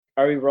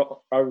Are we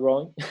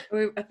rolling?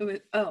 We're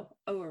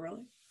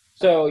rolling.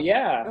 So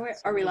yeah.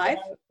 Are we live?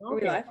 Are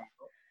we live?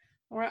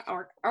 We're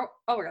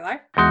live.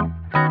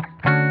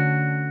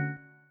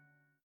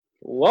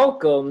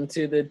 Welcome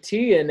to the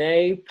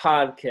TNA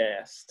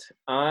podcast.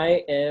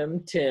 I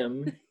am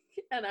Tim.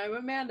 And I'm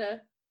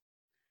Amanda.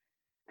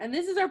 And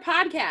this is our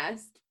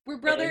podcast. We're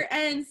brother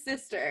and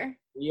sister.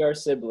 We are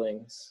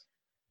siblings.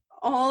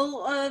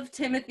 All of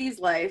Timothy's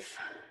life.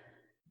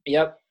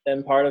 Yep,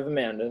 and part of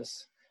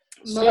Amanda's.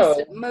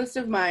 Most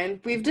of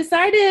mine. We've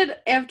decided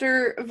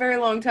after a very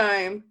long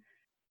time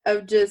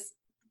of just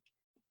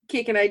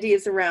kicking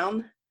ideas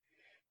around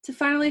to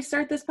finally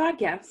start this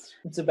podcast.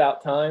 It's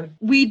about time.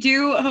 We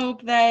do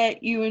hope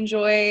that you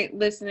enjoy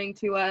listening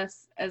to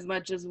us as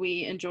much as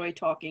we enjoy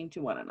talking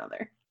to one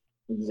another.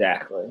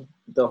 Exactly.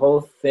 The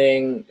whole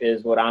thing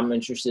is what I'm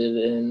interested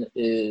in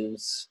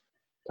is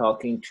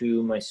talking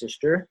to my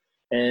sister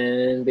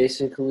and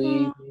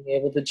basically being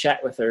able to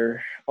chat with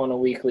her on a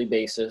weekly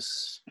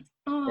basis.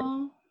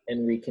 Oh.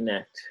 And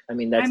reconnect.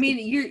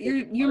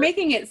 You're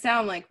making it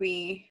sound like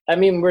we're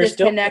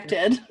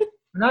disconnected.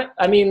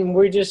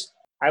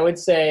 I would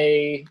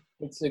say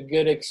it's a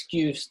good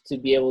excuse to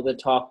be able to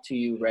talk to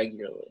you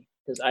regularly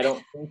because I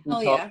don't think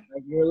we talk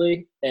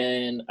regularly,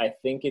 and I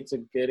think it's a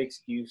good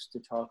excuse to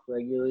talk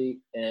regularly,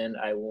 and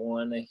I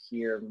want to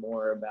hear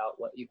more about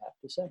what you have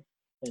to say.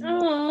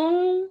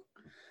 And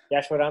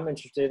that's what I'm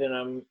interested in.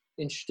 I'm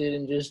interested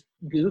in just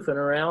goofing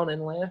around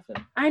and laughing.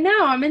 I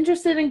know. I'm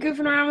interested in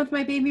goofing around with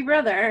my baby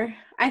brother.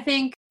 I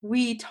think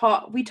we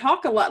talk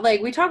a lot.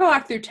 Like, we talk a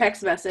lot through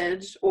text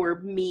message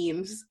or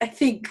memes, I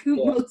think,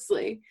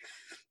 mostly.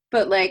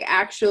 But, like,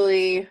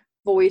 actually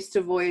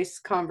voice-to-voice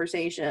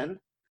conversation.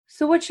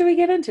 So what should we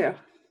get into?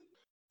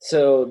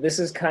 So this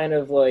is kind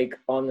of, like,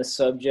 on the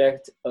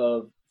subject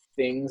of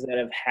things that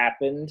have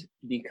happened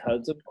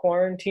because of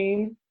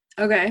quarantine.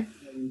 Okay.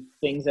 And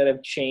things that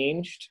have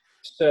changed.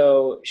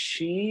 So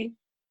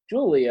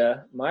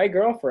Julia, my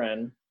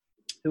girlfriend,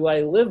 who I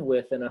live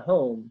with in a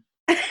home.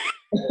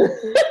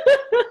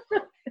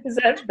 Is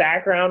that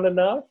background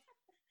enough?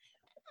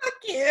 Fuck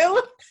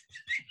you.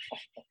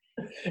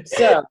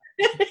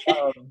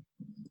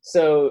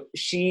 So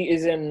she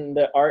is in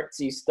the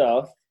artsy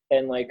stuff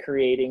and like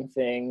creating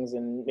things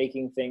and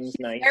making things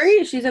nice.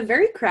 She's a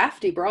very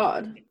crafty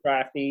broad.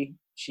 Crafty.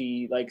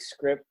 She likes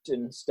script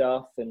and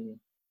stuff and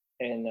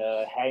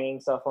hanging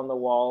stuff on the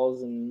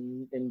walls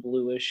and in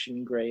bluish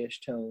and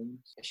grayish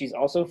tones. She's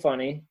also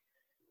funny.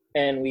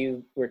 And we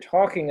were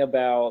talking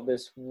about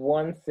this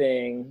one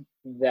thing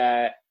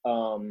that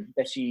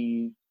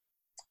she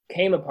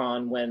came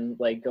upon when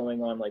like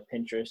going on like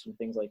Pinterest and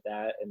things like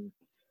that and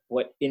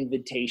what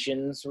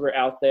invitations were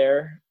out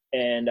there.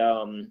 And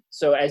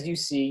so as you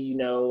see, you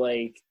know,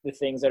 like the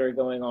things that are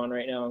going on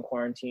right now in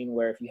quarantine,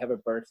 where if you have a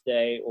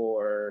birthday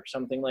or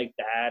something like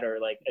that, or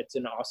like it's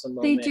an awesome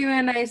moment. They do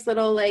a nice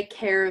little like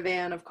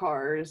caravan of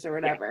cars or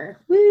whatever.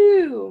 Yeah.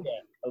 Woo!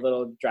 Yeah, a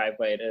little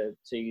driveway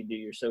so you do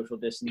your social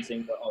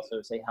distancing, but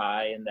also say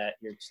hi and that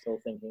you're still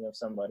thinking of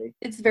somebody.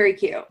 It's very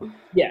cute.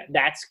 Yeah,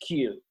 that's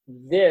cute.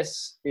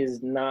 This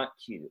is not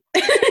cute.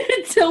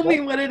 Tell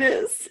me what it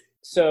is.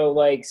 So,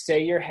 like,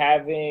 say you're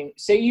having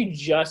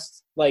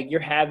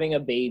a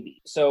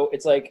baby. So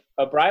it's like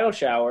a bridal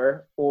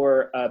shower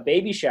or a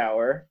baby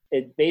shower.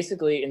 It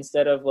basically,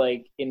 instead of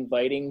like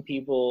inviting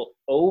people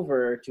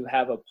over to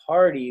have a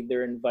party,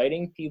 they're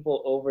inviting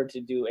people over to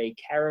do a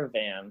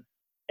caravan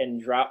and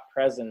drop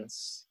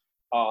presents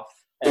off.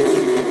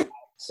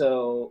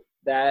 So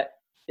that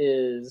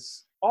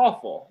is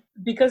awful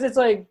because it's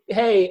like,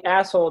 hey,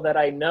 asshole that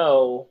I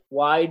know,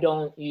 why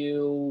don't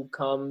you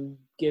come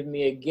give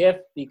me a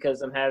gift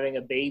because I'm having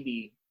a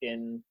baby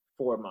in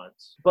 4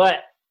 months?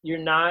 But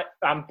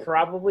I'm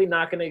probably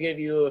not going to give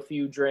you a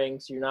few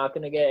drinks. You're not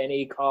going to get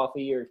any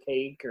coffee or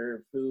cake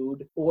or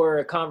food or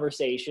a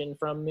conversation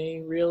from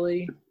me,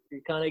 really.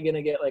 You're kind of going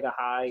to get like a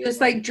high. Just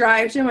like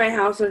drive to my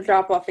house and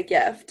drop off a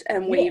gift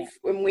and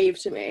wave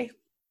to me.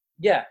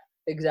 Yeah,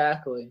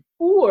 exactly.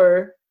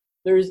 Or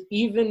there's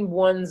even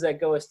ones that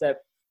go a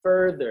step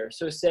further.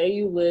 So say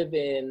you live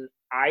in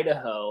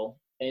Idaho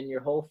and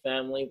your whole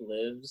family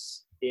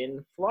lives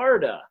in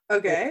Florida.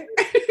 Okay.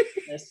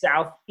 The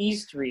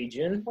southeast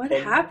region. What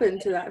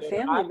happened to that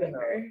family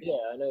member? Yeah,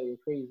 I know, you're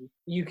crazy.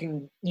 You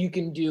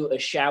can do a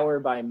shower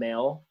by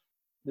mail.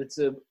 That's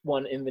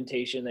one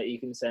invitation that you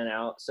can send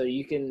out. So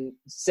you can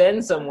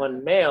send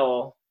someone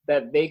mail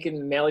that they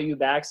can mail you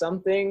back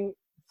something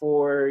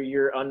for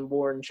your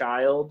unborn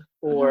child,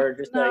 or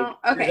just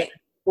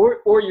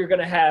or you're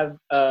gonna have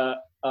a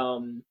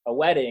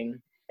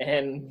wedding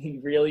and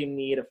you really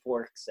need a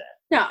fork set.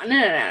 No.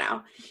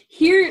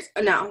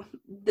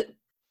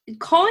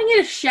 Calling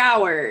it a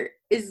shower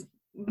is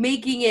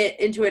making it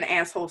into an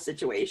asshole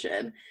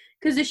situation.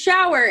 Because a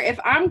shower, if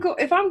I'm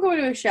going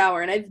to a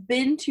shower, and I've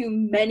been to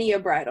many a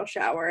bridal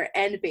shower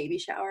and baby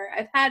shower,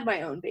 I've had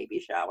my own baby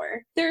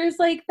shower. There's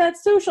like that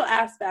social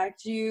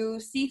aspect. You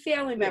see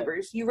family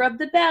members, you rub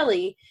the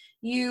belly,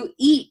 You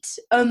eat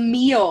a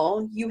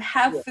meal. You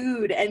have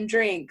food and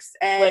drinks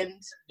and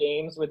like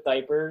games with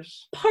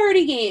diapers,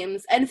 party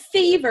games and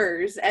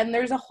favors, and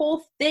there's a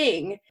whole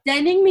thing.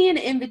 Sending me an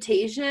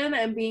invitation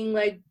and being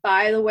like,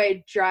 by the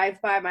way,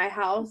 drive by my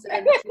house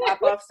and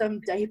drop off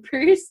some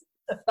diapers.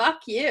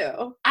 Fuck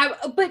you.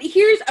 But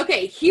here's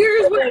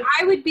where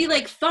I would be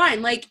like,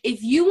 fine. Like,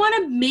 if you want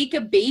to make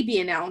a baby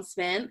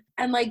announcement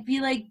and like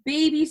be like,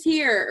 baby's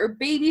here or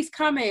baby's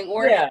coming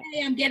or hey,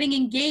 I'm getting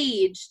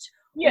engaged.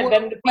 Yeah,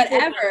 then the people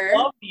that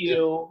love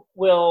you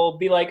will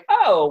be like,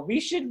 oh,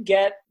 we should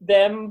get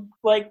them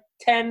like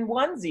 10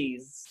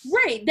 onesies.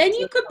 Right. Then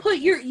you could put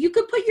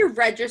your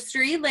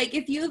registry, like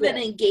if you have an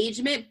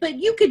engagement, but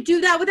you could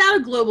do that without a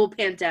global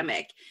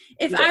pandemic.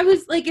 If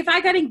I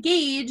got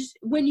engaged,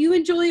 when you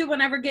and Julia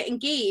whenever get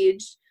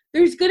engaged,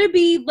 there's going to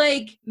be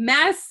like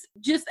mass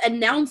just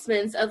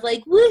announcements of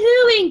like,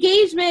 woohoo,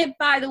 engagement.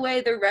 By the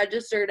way, they're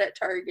registered at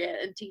Target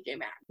and TJ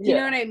Maxx. Do you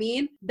know what I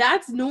mean?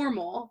 That's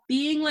normal.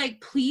 Being like,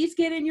 please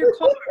get in your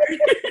car.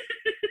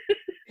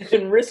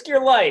 And risk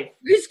your life.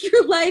 Risk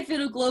your life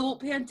in a global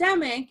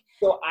pandemic.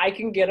 So I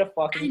can get a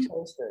fucking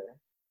toaster.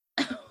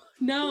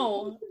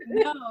 No,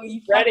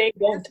 you Fred ain't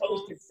gonna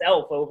toast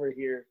himself over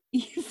here.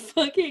 You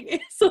fucking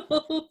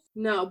assholes.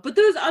 No, but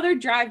those other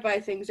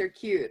drive-by things are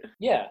cute.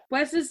 Yeah.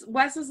 Wes's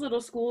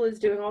little school is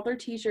doing all their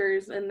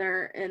teachers in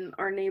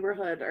our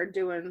neighborhood are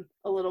doing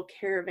a little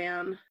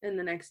caravan in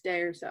the next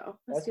day or so.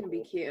 That's gonna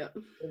be cute.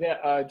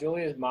 Yeah,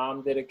 Julia's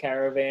mom did a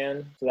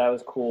caravan, so that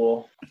was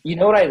cool. You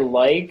know what I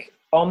like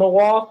on the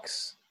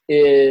walks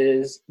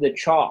is the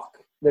chalk.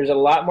 There's a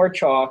lot more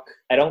chalk.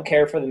 I don't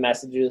care for the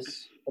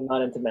messages. I'm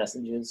not into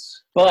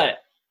messages, but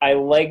I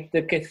like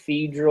the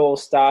cathedral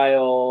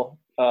style.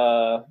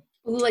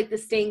 Like the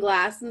stained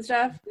glass and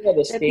stuff. Yeah,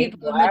 the stained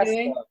glass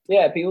stuff.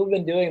 Yeah, people have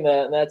been doing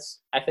that, and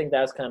I think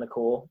that's kind of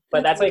cool.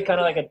 But that's like kind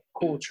of like a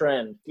cool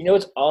trend. You know,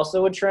 it's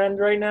also a trend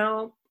right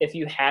now. If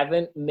you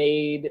haven't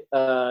made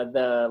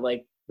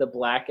the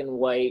black and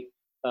white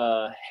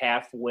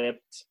half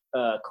whipped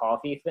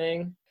coffee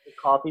thing.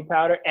 Coffee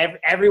powder.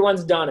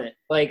 Everyone's done it.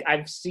 Like,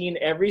 I've seen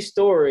every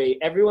story.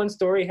 Everyone's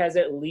story has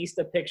at least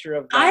a picture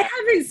of that. I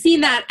haven't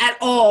seen that at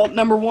all,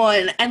 number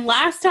one. And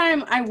last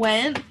time I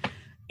went,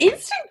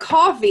 instant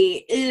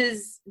coffee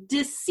is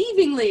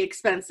deceivingly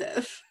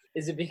expensive.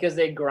 Is it because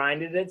they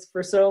grinded it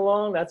for so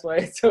long? That's why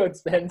it's so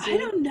expensive? I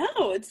don't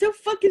know. It's so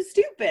fucking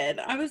stupid.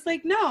 I was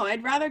like, no,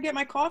 I'd rather get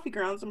my coffee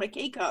grounds in my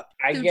K-cup.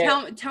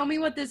 Tell me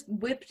what this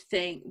whipped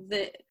thing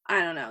that, I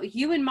don't know.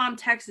 You and Mom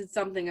texted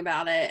something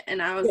about it,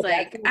 and I was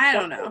like, I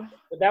don't know.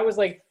 But that was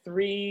like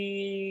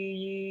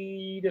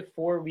 3 to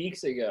 4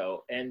 weeks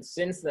ago. And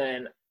since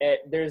then,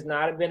 there's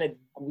not been a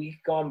week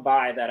gone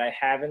by that I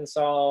haven't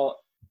saw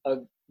a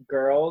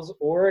girl's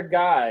or a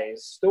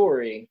guy's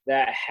story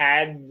that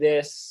had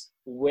this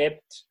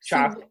whipped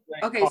chocolate.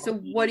 So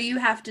what do you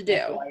have to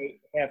do?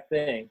 Half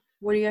thing.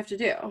 What do you have to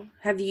do?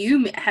 Have you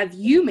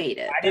made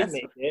it? I didn't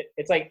make it.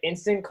 It's like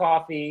instant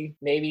coffee,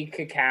 maybe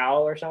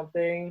cacao or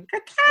something.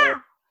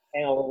 Cacao.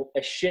 And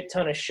a shit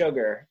ton of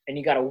sugar, and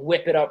you got to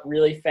whip it up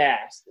really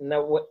fast. And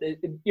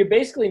you're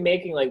basically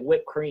making like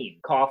whipped cream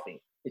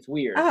coffee. It's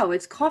weird. Oh,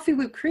 it's coffee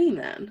whipped cream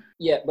then.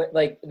 Yeah, but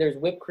like there's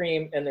whipped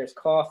cream and there's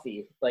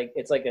coffee. Like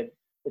it's like a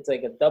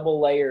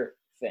double layer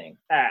thing.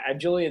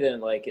 Julia didn't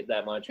like it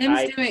that much.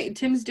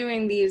 Tim's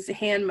doing these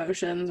hand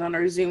motions on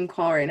our Zoom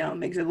call right now. It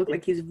makes it look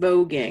like he's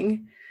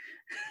voguing.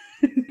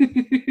 I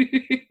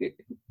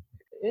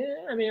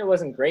mean, it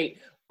wasn't great,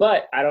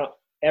 but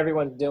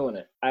everyone's doing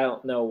it. I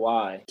don't know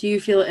why. Do you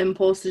feel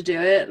impulse to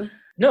do it?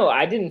 No,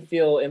 I didn't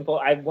feel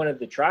impulse. I wanted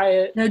to try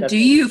it. No,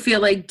 you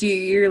feel like,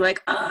 you're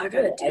like, oh, I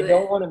gotta do it. I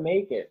don't want to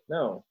make it.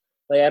 No.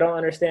 Like, I don't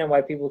understand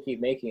why people keep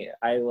making it.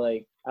 I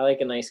like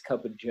a nice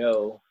cup of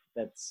Joe.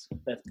 That's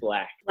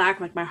black. Black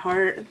like my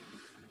heart.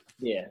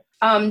 Yeah.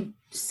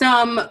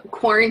 Some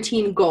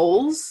quarantine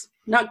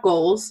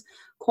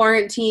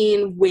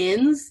quarantine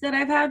wins that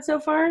I've had so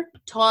far.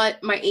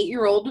 Taught my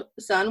 8-year-old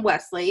son,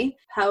 Wesley,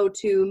 how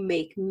to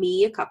make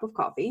me a cup of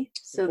coffee.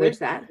 So there's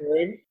that.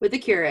 With the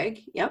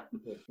Keurig. Yep.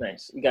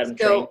 Nice. You got him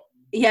trained.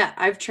 Yeah,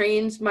 I've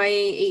trained my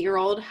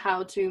 8-year-old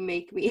how to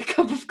make me a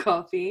cup of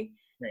coffee.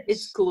 Nice.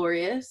 It's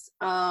glorious.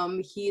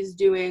 He's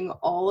doing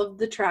all of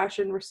the trash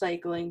and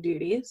recycling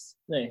duties.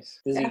 Nice.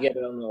 Does he get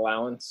an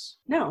allowance?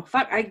 No.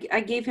 Fuck. I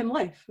gave him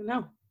life.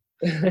 No.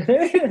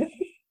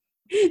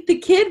 The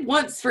kid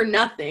wants for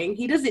nothing.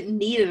 He doesn't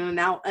need an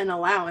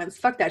allowance.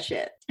 Fuck that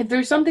shit. If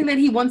there's something that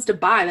he wants to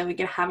buy, then we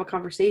can have a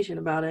conversation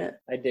about it.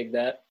 I dig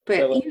that.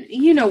 But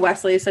you know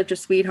Wesley is such a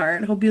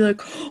sweetheart. He'll be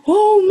like,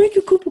 oh, make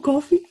a cup of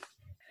coffee.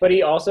 But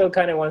he also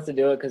kind of wants to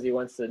do it because he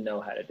wants to know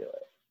how to do it.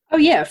 Oh,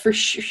 yeah, for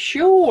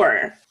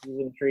sure. He's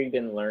intrigued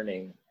in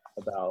learning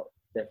about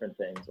different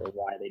things or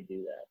why they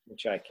do that,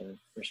 which I can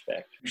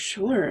respect.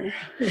 Sure.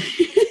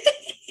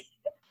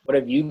 What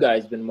have you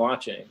guys been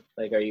watching?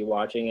 Like, are you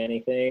watching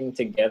anything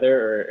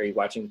together, or are you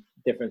watching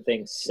different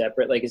things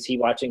separate? Like, is he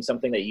watching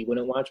something that you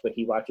wouldn't watch, but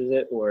he watches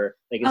it? Or,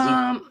 like, is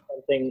he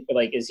something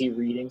like, is he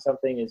reading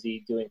something? Is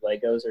he doing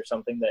Legos or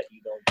something that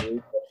you don't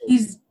do?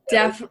 He's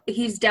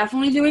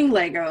definitely doing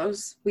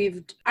Legos.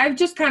 I've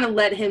just kind of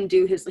let him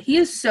do he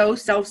is so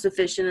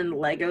self-sufficient in the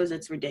Legos,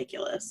 it's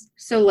ridiculous.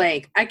 So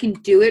like I can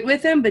do it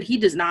with him, but he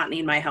does not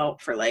need my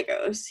help for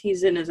Legos.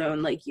 He's in his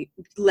own like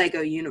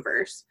Lego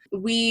universe.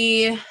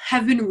 We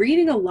have been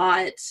reading a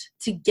lot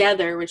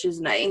together, which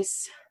is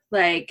nice.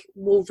 Like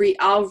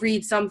I'll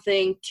read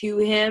something to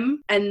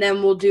him and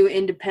then we'll do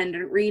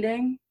independent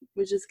reading,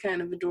 which is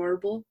kind of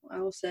adorable, I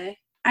will say.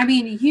 I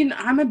mean,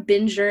 I'm a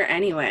binger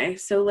anyway,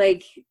 so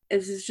like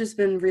it's just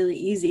been really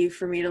easy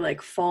for me to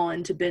like fall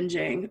into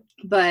binging.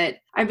 But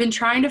I've been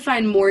trying to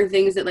find more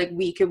things that like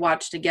we could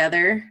watch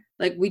together.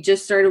 Like we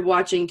just started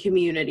watching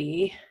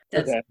Community.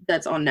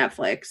 That's on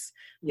Netflix.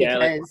 Yeah,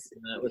 because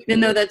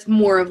even though that's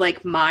more of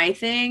like my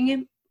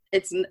thing,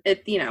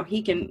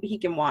 he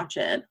can watch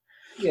it.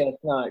 Yeah,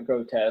 it's not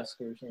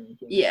grotesque or something.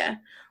 Yeah.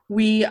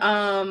 We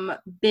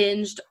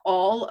binged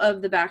all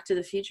of the Back to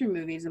the Future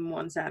movies in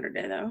one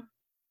Saturday though.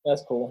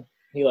 That's cool.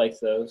 He likes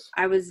those.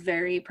 I was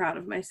very proud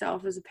of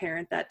myself as a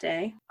parent that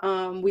day.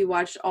 We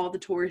watched all the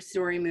Toy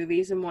Story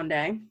movies in one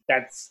day.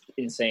 That's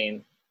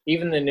insane.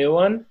 Even the new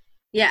one?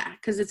 Yeah,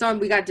 because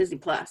we got Disney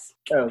Plus.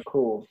 Oh,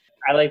 cool.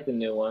 I like the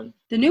new one.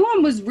 The new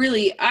one was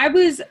really,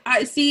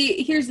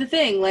 here's the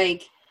thing,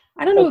 like,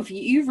 I don't know if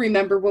you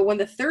remember, but when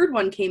the third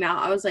one came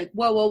out, I was like,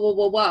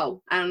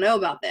 whoa, I don't know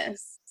about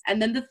this.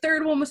 And then the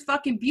third one was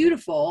fucking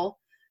beautiful.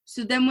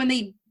 So then when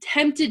they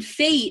tempted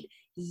fate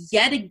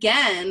yet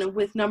again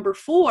with number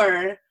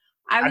 4,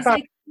 I was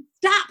like,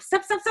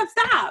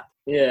 stop.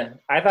 Yeah,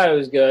 I thought it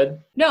was good.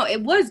 No,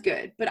 it was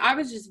good, but I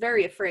was just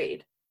very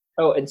afraid.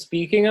 Oh, and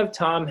speaking of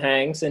Tom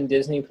Hanks and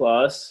Disney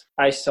Plus,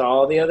 I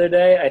saw the other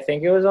day, I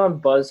think it was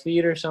on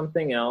BuzzFeed or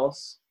something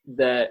else,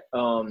 that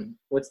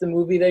what's the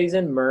movie that he's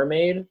in?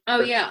 Mermaid?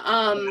 Oh yeah,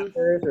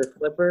 or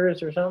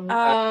Flippers or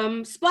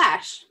something?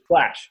 Splash.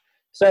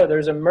 So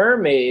there's a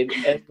mermaid,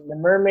 and the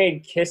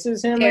mermaid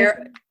kisses him.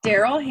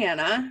 Daryl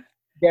Hannah.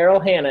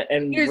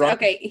 And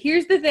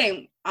here's the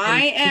thing.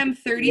 I am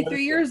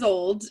 33 years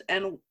old,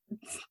 and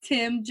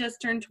Tim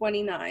just turned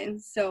 29.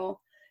 So,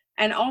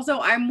 and also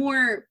I'm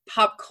more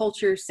pop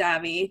culture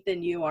savvy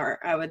than you are,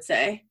 I would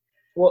say.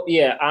 Well,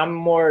 yeah, I'm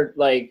more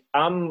like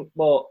I'm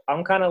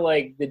kind of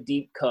like the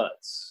deep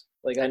cuts.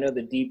 Like I know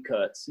the deep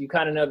cuts. You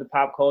kind of know the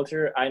pop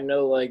culture. I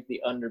know like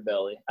the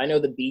underbelly. I know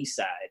the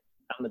B-side.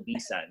 I'm the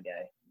B-side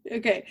guy.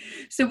 Okay,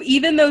 so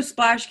even though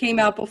Splash came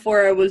out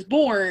before I was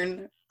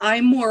born,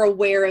 I'm more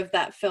aware of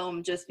that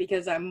film just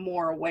because I'm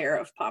more aware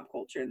of pop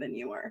culture than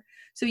you are.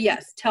 So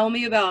yes, tell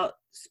me about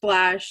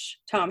Splash,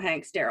 Tom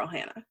Hanks, Daryl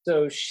Hannah.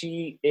 So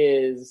she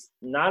is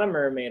not a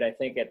mermaid, I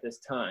think, at this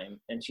time,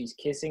 and she's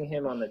kissing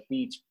him on the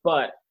beach,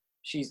 but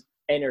she's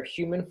in her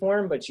human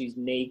form, but she's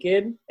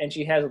naked, and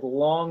she has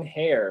long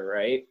hair,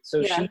 right?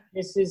 So She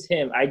kisses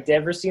him. I've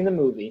never seen the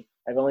movie.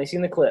 I've only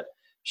seen the clip.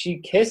 She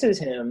kisses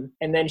him,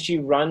 and then she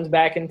runs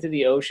back into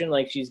the ocean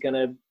like she's going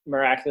to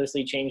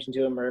miraculously change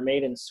into a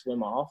mermaid and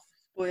swim off.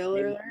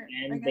 Spoiler alert.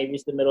 And maybe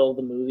it's the middle of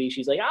the movie.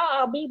 She's like,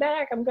 I'll be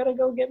back. I'm going to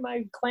go get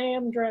my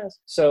clam dress.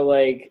 So,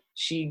 like,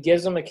 she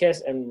gives him a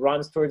kiss and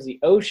runs towards the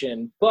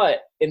ocean.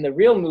 But in the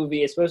real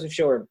movie, it's supposed to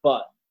show her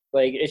butt.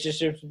 Like, it's just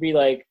supposed to be,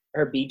 like,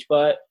 her beach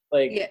butt.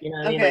 Like, you know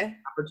what I mean? Like,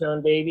 copper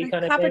tone baby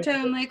kind of thing. Copper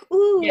tone, like,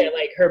 ooh. Yeah,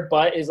 like, her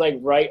butt is, like,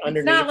 right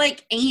underneath. It's not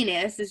like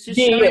anus. It's just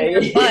showing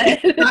her butt.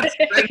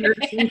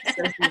 She's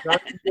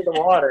running into the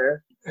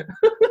water.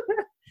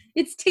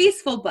 It's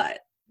tasteful butt.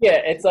 Yeah,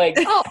 it's like,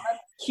 oh,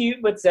 that's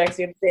cute but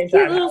sexy at the same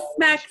time. Cute little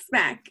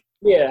smack.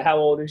 Yeah, how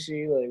old is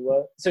she? Like,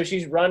 what? So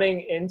she's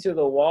running into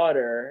the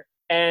water,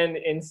 and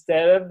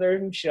instead of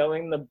them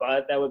showing the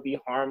butt that would be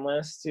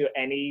harmless to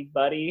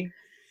anybody,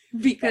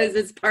 because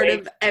it's part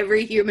of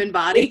every human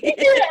body.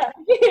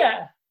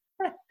 Yeah.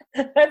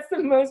 That's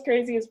the most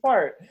craziest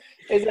part,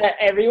 is that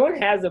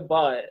everyone has a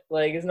butt.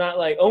 Like, it's not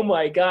like, oh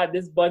my God,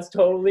 this butt's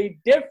totally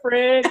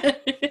different.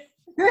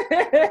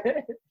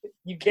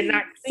 You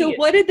cannot see it. So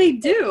what did they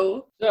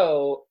do?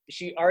 So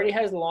she already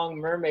has long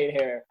mermaid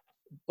hair,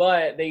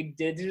 but they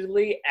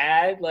digitally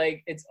add,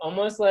 like, it's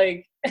almost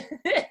like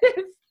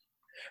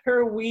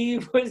her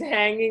weave was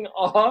hanging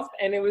off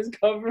and it was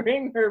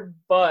covering her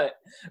butt.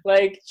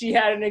 Like, she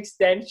had an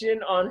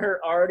extension on her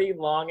already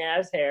long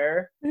ass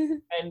hair,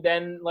 and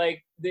then,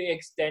 like, the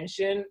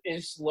extension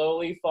is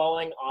slowly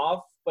falling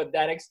off, but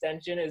that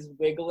extension is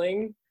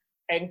wiggling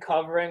and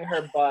covering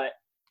her butt.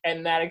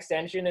 And that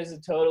extension is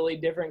a totally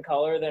different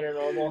color than her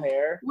normal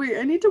hair. Wait,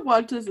 I need to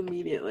watch this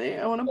immediately.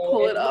 I want to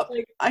pull it up.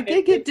 Like, I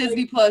can get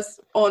Disney Plus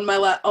on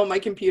my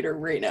computer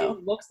right now.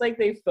 It looks like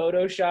they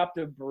photoshopped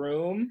a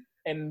broom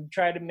and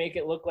tried to make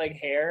it look like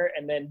hair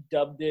and then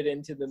dubbed it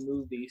into the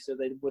movie so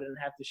they wouldn't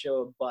have to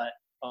show a butt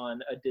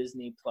on a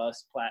Disney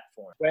Plus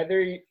platform.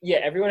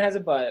 Everyone has a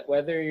butt.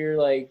 Whether you're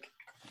like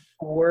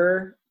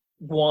 4,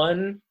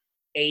 1,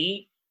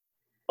 8,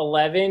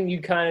 11,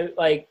 you kind of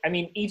like, I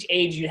mean, each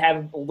age you'd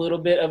have a little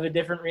bit of a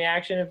different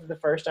reaction if the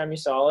first time you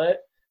saw it,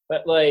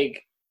 but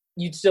like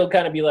you'd still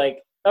kind of be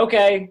like,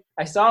 okay,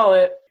 I saw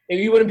it. If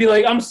you wouldn't be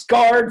like, I'm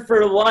scarred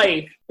for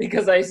life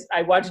because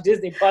I watched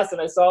Disney Plus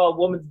and I saw a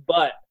woman's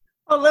butt.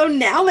 Although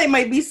now they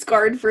might be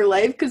scarred for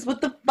life because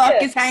what the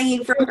fuck is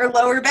hanging from her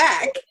lower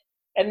back?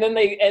 And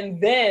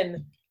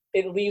then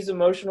it leaves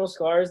emotional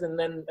scars, and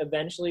then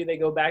eventually they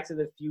go back to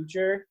the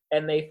future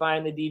and they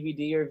find the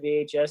DVD or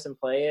VHS and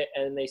play it,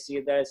 and they see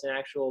that it's an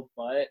actual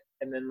butt,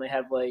 and then they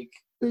have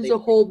there's a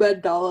whole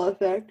Mandela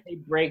effect. They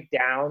break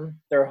down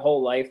their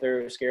whole life.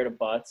 They're scared of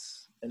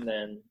butts, and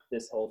then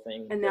this whole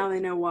thing. And now they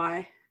know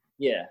why.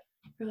 Yeah.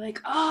 They're like,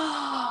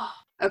 oh.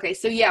 Okay,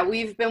 so yeah,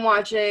 we've been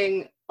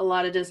watching a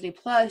lot of Disney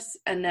Plus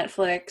and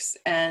Netflix,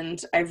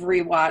 and I've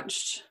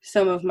rewatched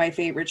some of my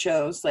favorite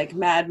shows, like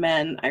Mad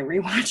Men. I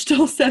rewatched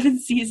all 7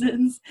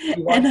 seasons. You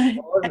watched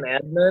all of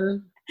Mad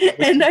Men?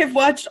 And I've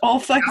watched all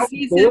 5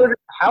 seasons.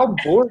 How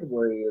bored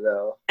were you,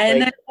 though?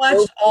 And I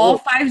watched all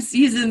 5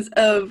 seasons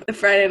of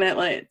Friday Night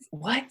Lights.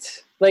 What?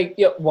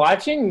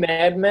 Watching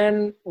Mad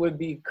Men would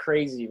be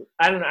crazy.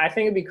 I don't know. I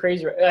think it'd be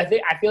crazy. I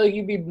feel like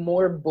you'd be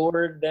more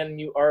bored than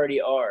you already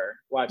are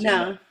watching.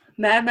 No,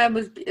 Mad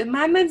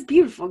Men's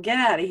beautiful. Get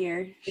out of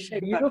here. It's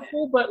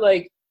beautiful, but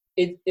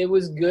it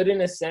was good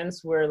in a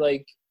sense where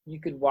you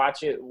could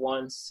watch it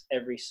once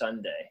every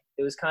Sunday.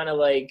 It was kind of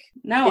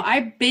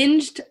I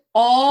binged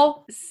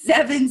all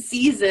 7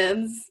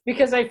 seasons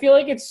because I feel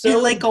like it's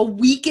so in a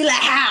week and a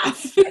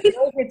half. I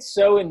feel like it's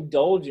so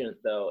indulgent,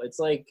 though.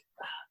 It's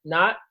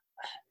not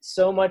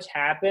so much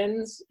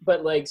happens,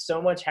 but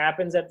so much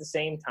happens at the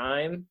same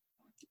time.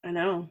 I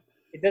know.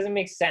 It doesn't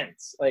make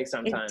sense,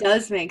 sometimes. It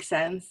does make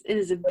sense. It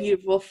is a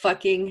beautiful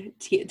fucking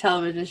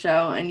television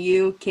show, and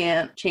you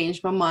can't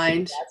change my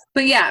mind.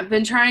 But yeah, I've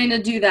been trying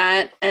to do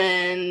that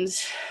and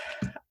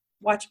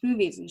watch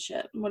movies and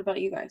shit. What about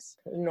you guys?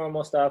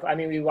 Normal stuff. I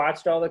mean, we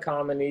watched all the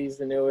comedies,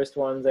 the newest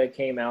ones that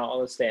came out,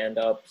 all the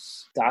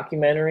stand-ups.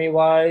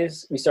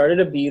 Documentary-wise, we started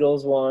a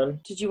Beatles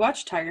one. Did you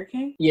watch Tiger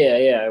King?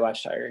 Yeah, I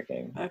watched Tiger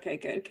King. Okay,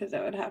 good, because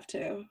I would have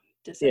to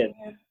disagree.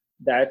 Yeah.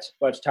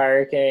 Watched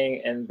Tiger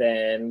King, and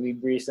then we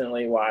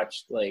recently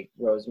watched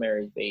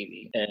Rosemary's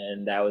Baby,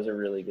 and that was a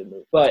really good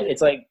movie. But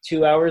it's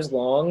 2 hours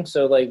long,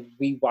 so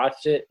we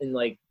watched it in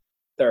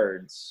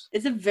thirds.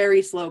 It's a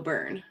very slow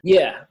burn.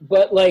 Yeah,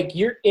 but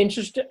you're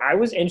interested. I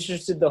was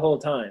interested the whole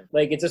time.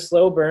 It's a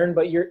slow burn,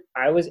 but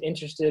I was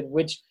interested,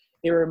 which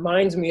it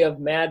reminds me of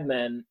Mad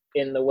Men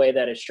in the way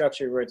that it's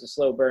structured, where it's a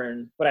slow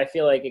burn. But I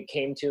feel like it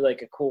came to a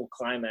cool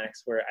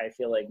climax where I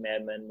feel like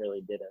Mad Men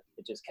really didn't.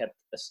 It just kept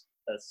us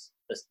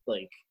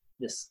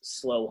this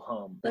slow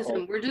hum.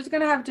 Listen, we're just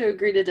gonna have to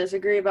agree to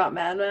disagree about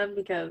Mad Men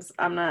because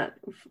I'm not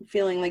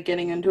feeling like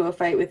getting into a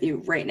fight with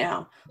you right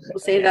now. We'll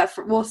save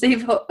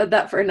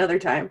that for another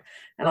time,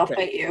 and I'll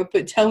fight you.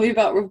 But tell me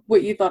about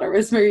what you thought of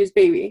Rosemary's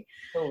Baby.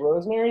 So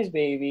Rosemary's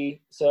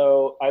Baby.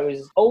 So I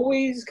was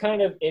always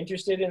kind of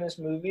interested in this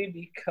movie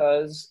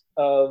because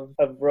of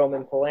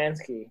Roman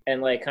Polanski,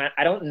 and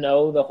I don't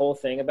know the whole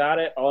thing about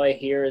it. All I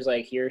hear is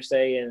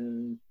hearsay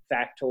and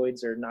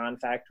factoids or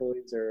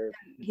non-factoids, or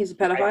he's a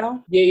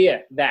pedophile.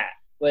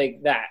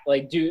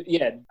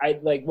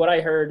 What I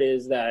heard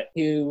is that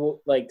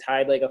he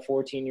tied a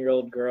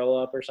 14-year-old girl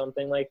up or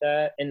something like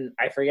that, and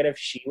I forget if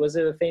she was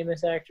a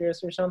famous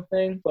actress or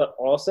something, but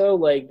also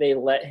they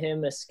let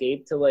him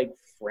escape to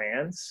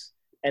France,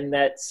 and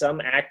that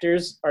some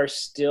actors are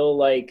still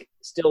like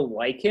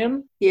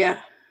him. Yeah.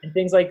 And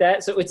things like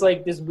that. So it's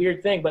this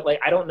weird thing, but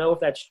I don't know if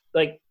that's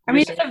I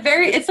mean,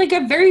 it's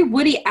a very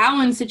Woody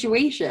Allen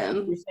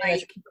situation.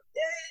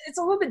 It's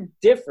a little bit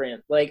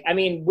different. I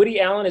mean, Woody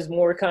Allen is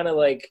more kind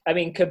of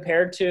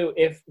compared to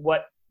if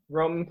what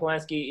Roman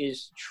Polanski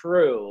is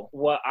true,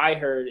 what I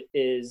heard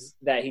is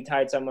that he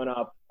tied someone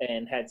up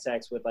and had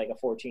sex with a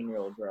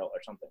 14-year-old girl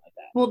or something like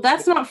that. Well,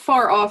 that's not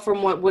far off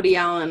from what Woody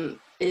Allen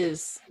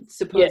is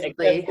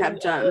supposedly have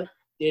done.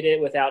 Did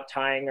it without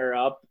tying her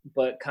up,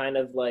 but kind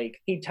of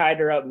he tied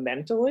her up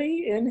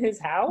mentally in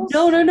his house?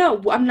 No.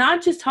 I'm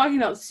not just talking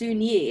about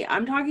Soon Yi.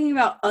 I'm talking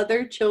about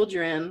other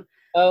children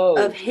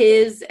of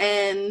his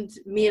and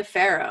Mia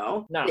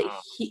Farrow. No.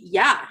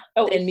 Yeah.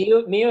 Oh, and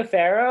Mia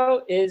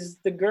Farrow is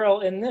the girl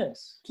in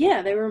this.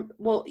 Yeah, they were.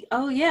 Well,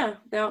 oh yeah.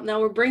 Now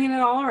we're bringing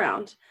it all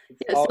around.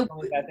 It's all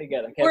coming back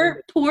together.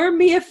 Poor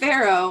Mia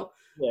Farrow.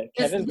 Yeah,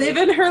 just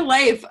living her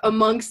life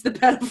amongst the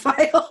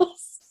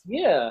pedophiles.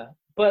 Yeah,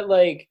 but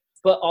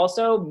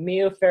also,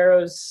 Mia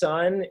Farrow's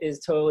son is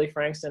totally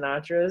Frank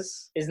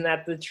Sinatra's. Isn't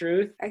that the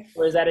truth?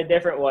 Or is that a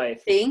different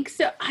wife? I think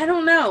so. I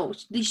don't know.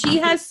 She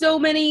has so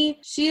many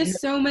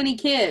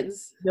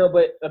kids. No,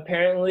 but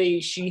apparently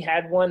she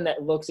had one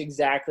that looks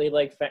exactly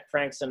like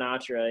Frank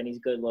Sinatra, and he's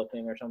good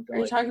looking or something. Are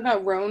you talking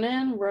about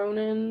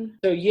Ronan?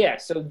 So yeah,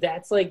 so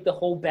that's the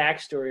whole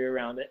backstory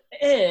around it.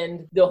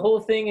 And the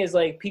whole thing is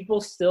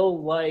people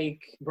still like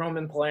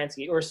Roman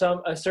Polanski, or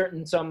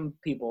some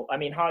people. I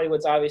mean,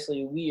 Hollywood's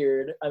obviously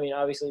weird. I mean,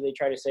 obviously they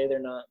try to say they're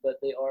not, but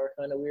they are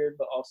kind of weird,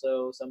 but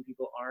also some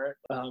people aren't.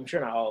 I'm sure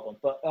not all of them,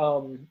 but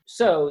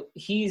so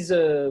he's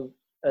a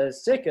a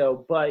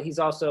sicko, but he's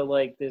also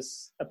like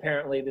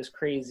apparently this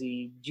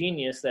crazy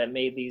genius that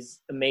made these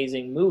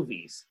amazing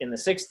movies in the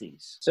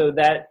 60s. So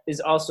that is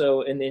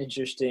also an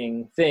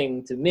interesting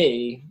thing to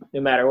me,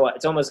 no matter what.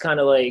 It's almost kind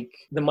of like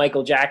the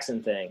Michael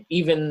Jackson thing.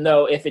 Even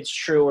though if it's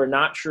true or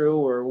not true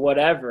or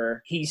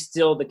whatever, he's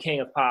still the king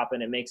of pop,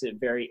 and it makes it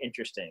very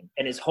interesting.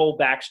 And his whole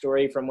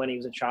backstory from when he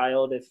was a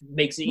child, it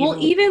makes it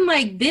even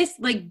like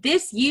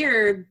this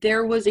year,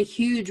 there was a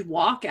huge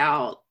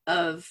walkout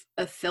of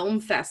a film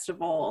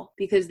festival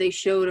because they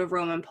showed a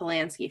Roman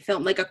Polanski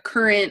film, like a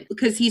current,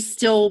 because he's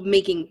still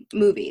making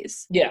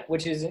movies. Yeah,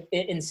 which is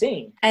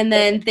insane. And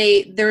then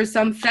there was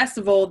some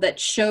festival that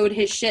showed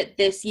his shit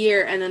this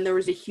year, and then there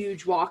was a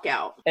huge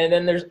walkout. And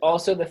then there's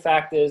also the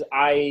fact is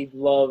I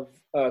love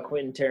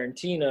Quentin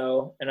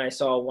Tarantino, and I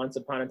saw Once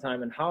Upon a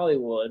Time in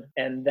Hollywood,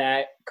 and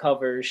that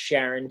covers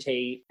Sharon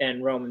Tate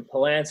and Roman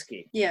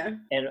Polanski. Yeah.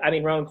 And I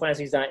mean, Roman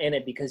Polanski's not in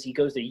it because he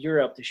goes to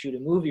Europe to shoot a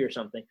movie or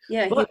something.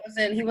 Yeah, but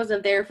he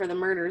wasn't there for the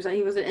murders.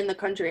 He wasn't in the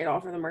country at all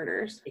for the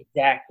murders.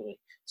 Exactly.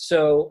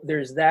 So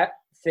there's that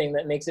thing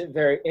that makes it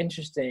very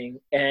interesting.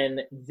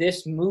 And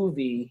this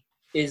movie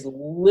is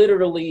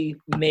literally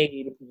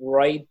made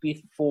right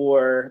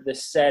before the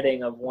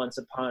setting of Once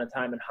Upon a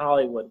Time in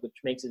Hollywood, which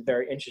makes it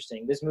very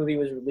interesting. This movie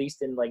was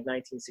released in like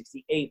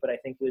 1968, but I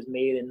think it was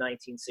made in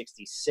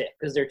 1966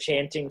 because they're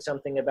chanting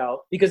something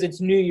about, because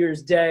it's New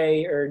Year's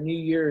Day or New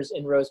Year's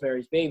in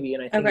Rosemary's Baby,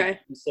 and I think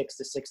it's 66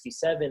 to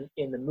 67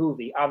 in the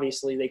movie.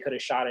 Obviously, they could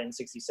have shot it in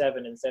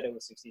 67 and said it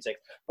was 66,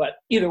 but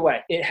either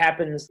way, it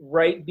happens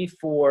right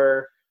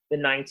before the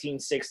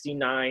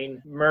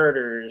 1969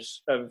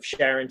 murders of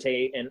Sharon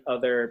Tate and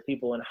other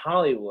people in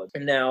Hollywood.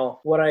 And now,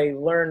 what I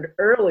learned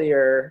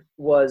earlier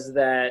was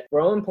that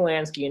Roman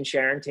Polanski and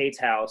Sharon Tate's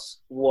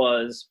house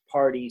was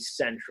party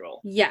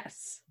central.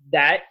 Yes.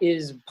 That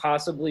is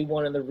possibly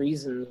one of the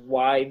reasons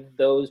why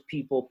those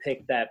people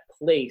picked that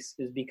place,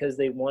 is because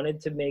they wanted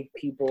to make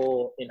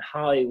people in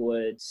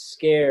Hollywood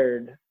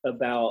scared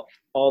about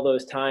all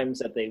those times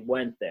that they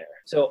went there.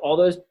 So all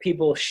those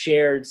people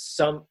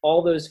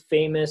all those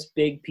famous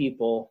big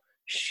people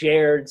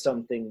shared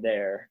something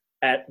there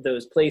at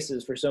those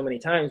places for so many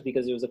times,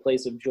 because it was a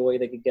place of joy.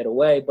 They could get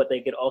away, but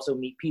they could also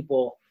meet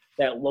people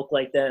that looked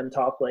like them,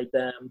 talked like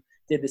them,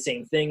 did the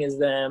same thing as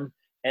them,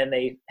 and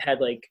they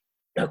had like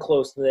a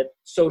close-knit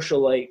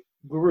socialite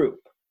group.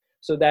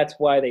 So that's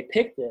why they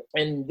picked it.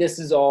 And this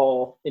is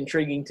all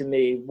intriguing to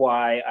me,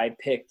 why I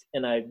picked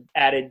and I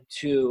added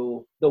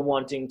to the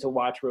wanting to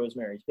watch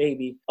Rosemary's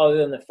Baby, other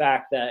than the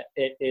fact that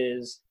it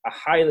is a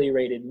highly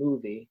rated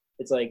movie.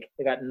 It's like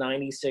it got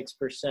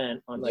 96%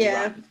 on like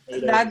Rotten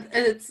Tomatoes. That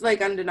it's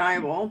like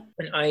undeniable.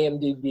 And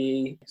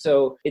IMDb.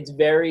 So it's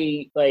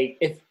very like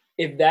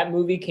if that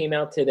movie came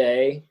out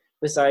today,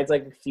 besides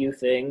like a few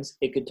things,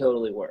 it could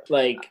totally work.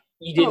 Like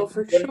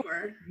for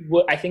sure.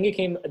 I think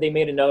they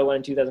made another one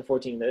in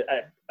 2014.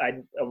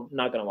 I'm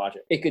not going to watch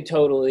it. It could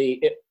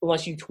totally,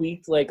 unless you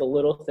tweaked like a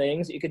little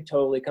things, it could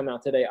totally come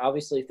out today.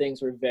 Obviously,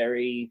 things were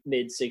very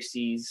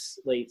mid-60s,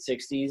 late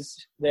 60s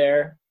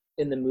there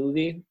in the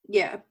movie.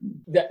 Yeah.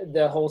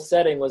 The whole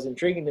setting was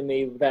intriguing to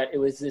me, that it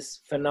was this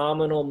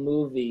phenomenal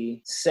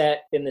movie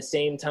set in the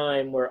same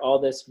time where all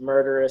this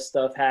murderous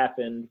stuff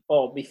happened.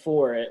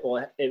 Before it.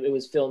 Well, it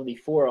was filmed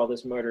before all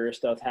this murderous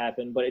stuff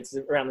happened, but it's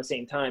around the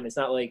same time. It's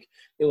not like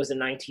it was a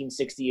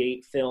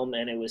 1968 film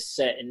and it was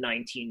set in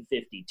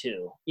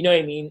 1952. You know what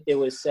I mean? It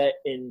was set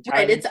in time.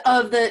 Right, it's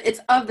of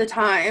the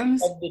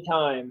times. Of the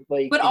time.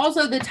 But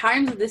also the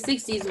times of the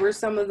 60s were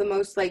some of the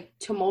most like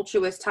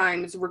tumultuous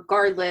times,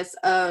 regardless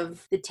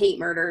of the Tate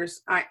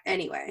murders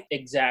anyway.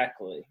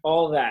 Exactly.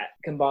 All that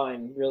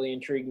combined really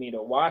intrigued me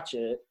to watch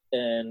it,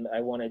 and I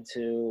wanted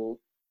to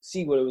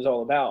see what it was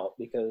all about,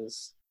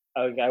 because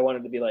I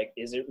wanted to be like,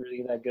 is it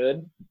really that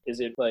good? Is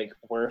it like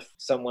worth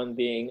someone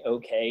being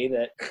okay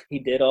that he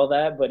did all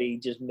that, but he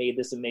just made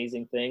this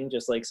amazing thing,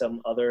 just like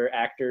some other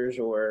actors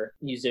or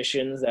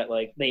musicians that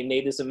like they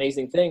made this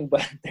amazing thing,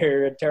 but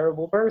they're a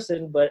terrible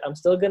person, but I'm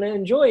still going to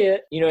enjoy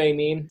it. You know what I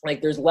mean?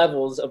 Like there's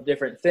levels of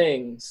different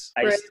things.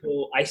 Right.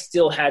 I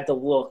still had to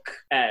look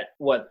at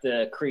what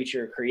the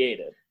creature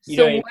created.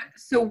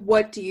 So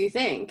what do you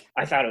think?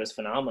 I thought it was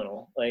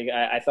phenomenal. Like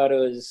I thought it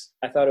was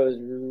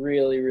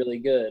really, really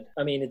good.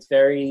 I mean, it's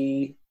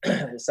very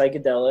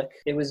psychedelic.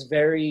 It was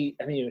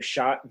it was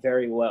shot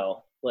very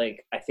well.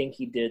 Like I think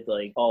he did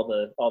like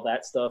all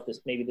that stuff.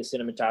 Maybe the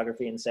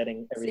cinematography and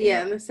setting everything.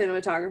 Yeah, the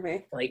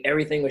cinematography. Like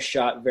everything was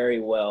shot very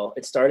well.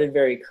 It started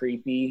very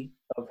creepy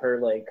of her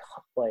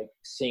like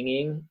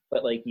singing,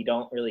 but like you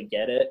don't really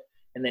get it.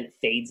 And then it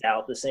fades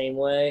out the same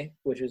way,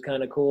 which was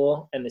kind of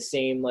cool. And the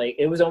same, like,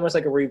 it was almost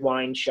like a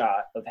rewind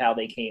shot of how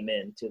they came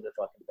into the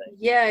fucking thing.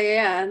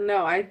 Yeah.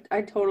 No, I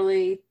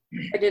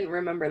didn't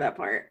remember that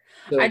part.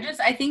 So,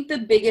 I think the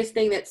biggest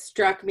thing that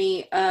struck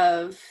me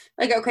of,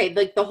 like, okay,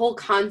 like the whole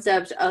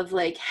concept of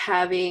like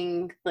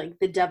having like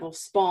the devil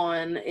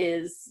spawn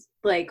is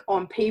like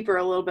on paper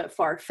a little bit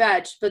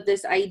far-fetched, but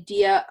this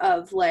idea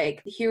of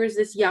like, here's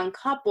this young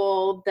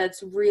couple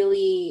that's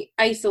really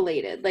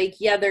isolated. Like,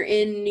 yeah, they're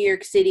in New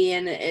York City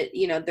and it,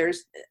 you know,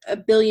 there's a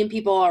billion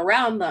people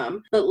around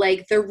them, but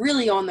like they're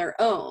really on their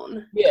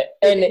own. Yeah,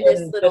 and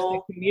just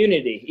the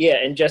community. Yeah,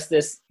 and just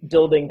this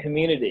building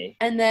community.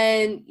 And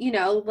then, you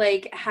know,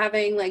 like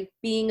having like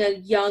being a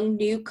young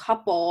new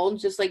couple,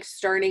 just like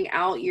starting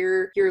out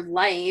your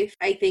life,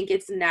 I think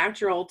it's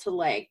natural to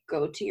like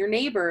go to your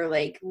neighbor,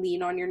 like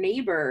lean on your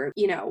neighbor,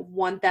 you know,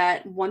 want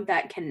that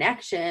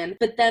connection.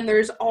 But then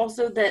there's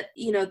also that,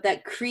 you know,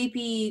 that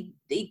creepy,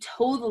 they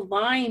toe the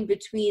line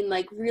between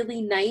like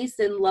really nice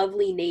and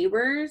lovely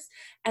neighbors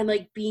and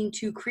like being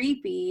too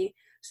creepy.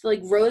 So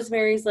like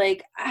Rosemary's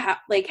like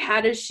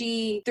how does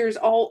she, there's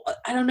all,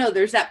 I don't know,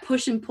 there's that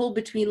push and pull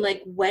between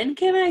like, when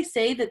can I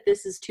say that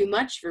this is too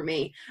much for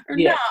me, or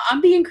no, I'm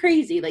being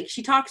crazy. Like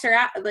she talks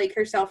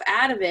herself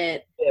out of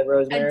it,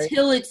 Rosemary,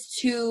 until it's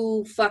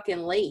too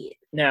fucking late.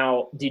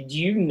 Now, did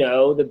you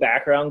know the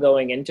background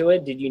going into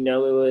it? Did you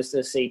know it was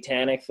a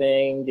satanic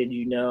thing? Did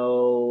you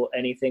know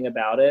anything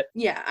about it?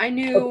 Yeah, I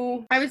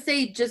knew. I would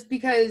say just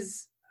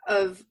because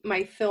of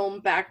my film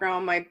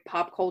background, my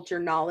pop culture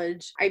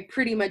knowledge, I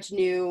pretty much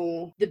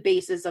knew the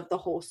basis of the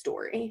whole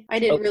story. I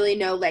didn't really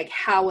know like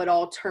how it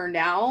all turned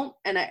out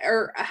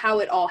or how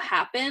it all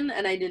happened,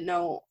 and I didn't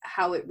know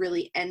how it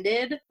really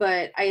ended,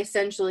 but I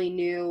essentially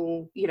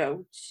knew, you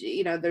know,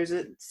 there's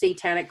a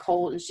satanic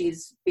cult and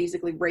she's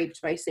basically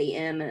raped by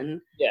Satan. And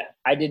yeah,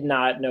 I did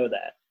not know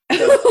that.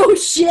 Oh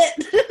shit.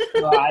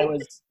 So I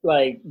was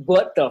like,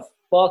 what the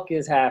fuck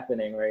is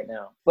happening right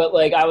now? But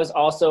like I was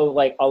also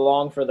like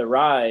along for the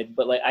ride,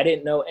 but like I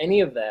didn't know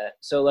any of that.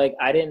 So like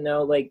I didn't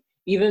know, like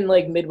even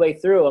like midway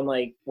through I'm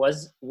like,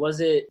 was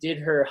it, did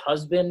her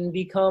husband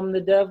become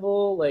the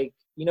devil? Like,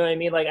 you know what I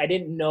mean? Like I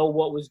didn't know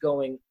what was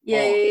going on.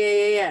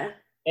 Yeah.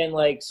 And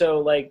like, so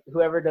like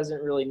whoever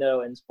doesn't really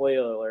know, and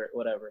spoiler alert,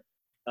 whatever,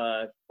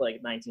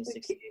 like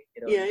 1968,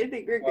 you know? Yeah, I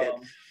think we're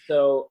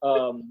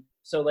good.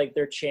 So like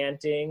they're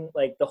chanting,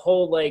 like the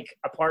whole like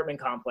apartment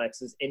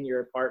complex is in your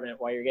apartment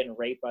while you're getting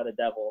raped by the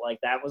devil. Like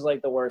that was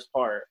like the worst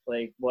part.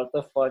 Like what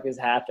the fuck is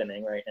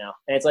happening right now?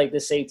 And it's like the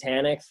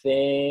satanic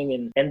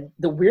thing, and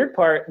the weird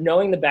part,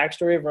 knowing the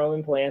backstory of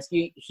Roman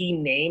Polanski, he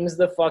names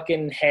the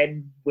fucking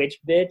head witch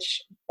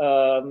bitch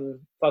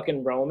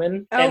fucking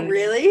Roman. Oh,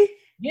 really?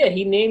 Yeah,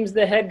 he names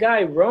the head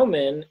guy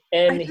Roman,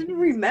 and I didn't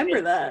remember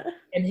that.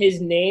 And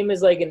his name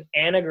is like an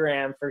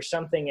anagram for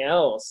something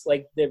else,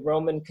 like the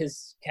Roman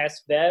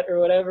Casvet or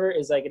whatever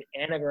is like an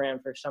anagram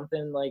for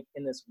something like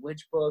in this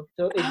witch book.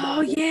 So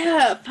fuck.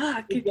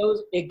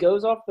 It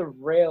goes off the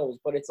rails,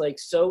 but it's like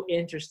so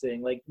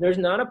interesting. Like there's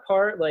not a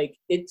part, like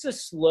it's a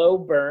slow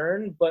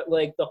burn, but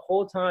like the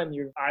whole time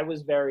I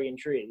was very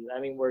intrigued. I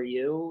mean, were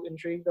you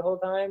intrigued the whole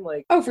time?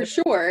 Like, oh, for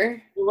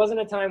sure. There wasn't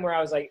a time where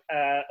I was like,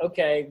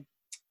 okay,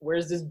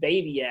 where's this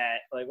baby at?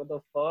 Like, what the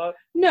fuck?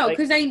 No,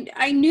 because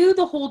I knew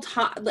the whole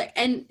time, like,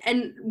 and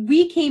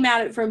we came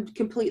at it from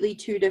completely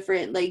two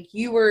different, like,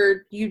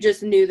 you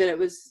just knew that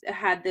it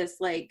had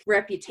this, like,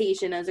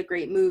 reputation as a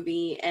great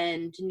movie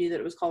and knew that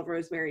it was called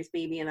Rosemary's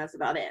Baby, and that's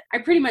about it. I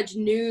pretty much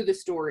knew the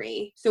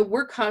story. So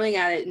we're coming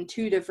at it in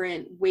two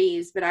different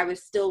ways, but I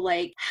was still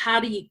like, how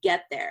do you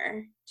get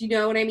there? Do you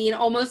know what I mean?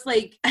 Almost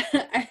like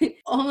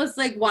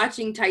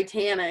watching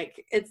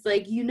Titanic. It's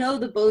like, you know,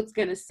 the boat's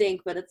gonna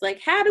sink, but it's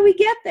like, how do we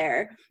get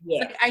there?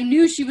 Yeah. Like, I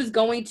knew she was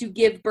going to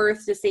give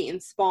birth to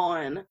Satan's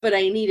spawn, but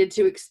I needed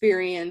to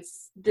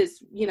experience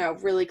this, you know,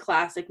 really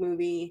classic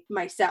movie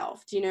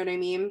myself. Do you know what I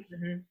mean?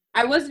 Mm-hmm.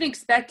 I wasn't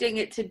expecting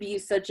it to be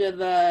such of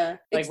a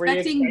like,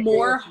 expecting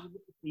more. To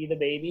see the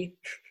baby?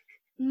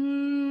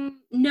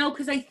 No,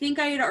 because I think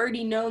I had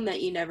already known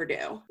that you never do.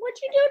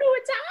 What'd you do to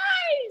its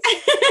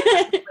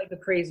eyes? Like the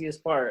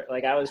craziest part.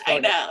 Like I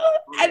know.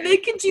 And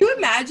then could you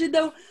imagine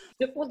though?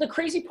 Well, the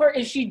crazy part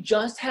is she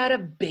just had a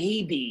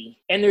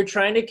baby, and they're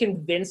trying to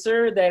convince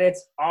her that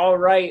it's all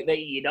right that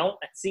you don't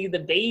see the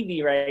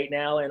baby right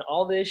now and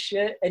all this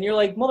shit. And you're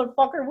like,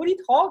 motherfucker, what are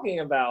you talking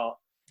about?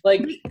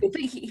 Like,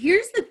 but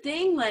here's the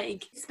thing,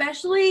 like,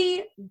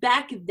 especially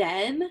back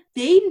then,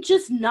 they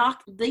just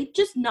knocked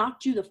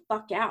you the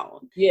fuck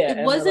out. Yeah.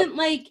 It wasn't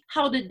like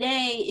how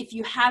today, if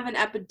you have an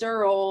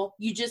epidural,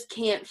 you just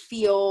can't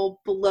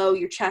feel below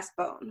your chest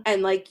bone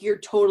and like you're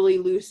totally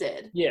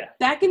lucid. Yeah.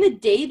 Back in the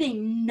day, they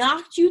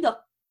knocked you the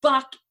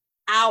fuck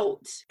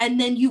out, and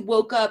then you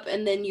woke up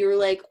and then you're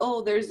like,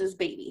 oh, there's this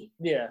baby.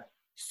 Yeah.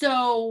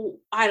 So,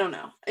 I don't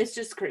know. It's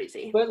just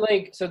crazy. But,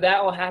 like, so that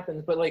all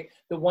happens. But, like,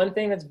 the one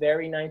thing that's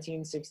very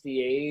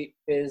 1968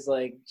 is,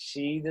 like,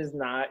 she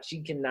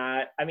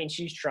cannot, I mean,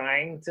 she's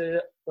trying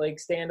to, like,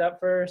 stand up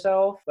for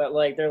herself. But,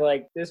 like, they're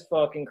like, this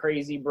fucking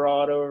crazy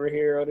broad over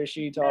here, what is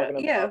she talking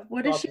about? Yeah,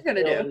 what is she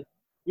gonna do?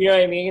 You know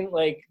what I mean?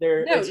 Like,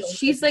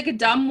 she's like a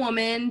dumb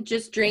woman.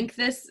 Just drink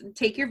this,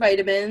 take your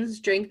vitamins,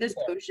 drink this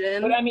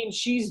potion. But I mean,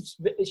 she's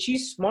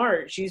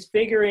smart. She's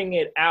figuring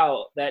it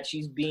out that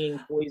she's being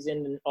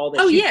poisoned and all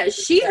that. Oh yeah,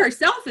 she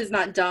herself is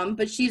not dumb,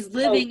 but she's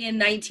living in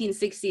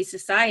 1960s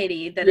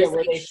society that is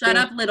like, shut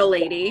up, little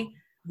lady.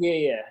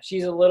 Yeah.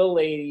 She's a little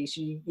lady.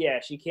 She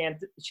can't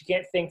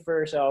think for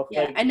herself.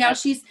 Yeah, Like, and now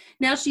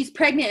she's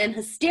pregnant and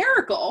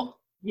hysterical.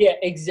 yeah,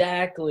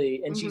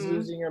 exactly. And she's Mhm.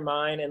 losing her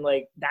mind, and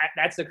like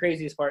that's the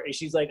craziest part is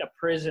she's like a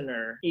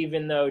prisoner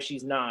even though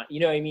she's not. You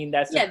know what I mean?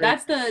 That's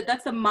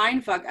the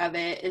mind fuck of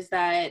it, is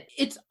that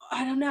it's,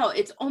 I don't know,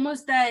 it's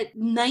almost that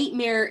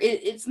nightmare.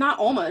 It's not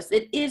almost,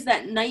 it is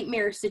that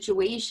nightmare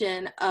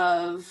situation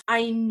of,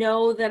 I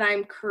know that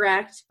I'm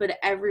correct, but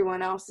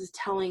everyone else is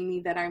telling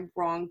me that I'm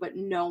wrong, but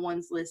no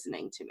one's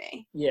listening to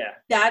me. Yeah.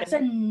 That's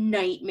a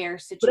nightmare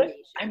situation.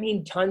 I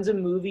mean, tons of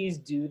movies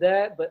do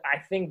that, but I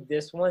think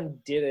this one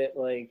did it.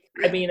 Like,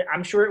 I mean,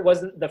 I'm sure it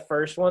wasn't the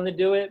first one to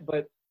do it,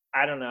 but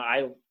I don't know.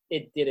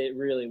 It did it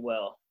really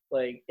well.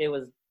 Like, it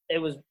was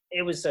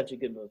such a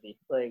good movie.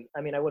 Like, I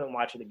mean, I wouldn't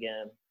watch it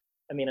again.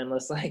 I mean,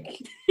 unless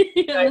like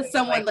unless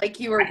someone like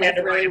you were with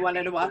really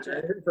wanted to watch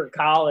it for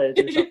college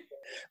or something.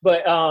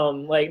 But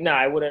like, no,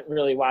 I wouldn't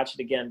really watch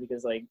it again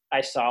because like I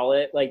saw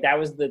it. Like that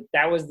was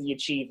the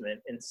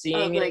achievement, and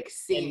seeing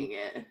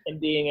it and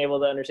being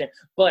able to understand.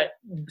 But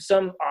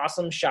some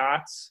awesome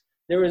shots.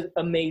 There was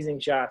amazing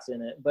shots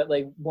in it, but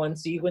like one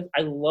sequence,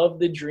 I love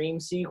the dream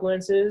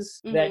sequences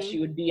that she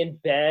would be in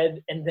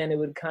bed, and then it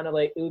would kind of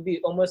like, it would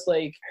be almost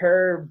like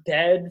her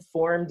bed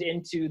formed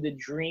into the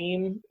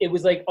dream. It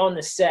was like on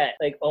the set,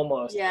 like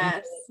almost.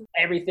 Yes.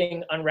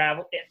 Everything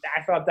unraveled.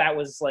 I thought that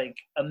was like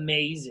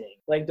amazing.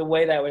 Like the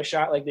way that was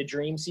shot, like the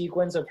dream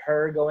sequence of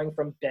her going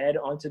from bed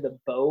onto the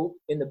boat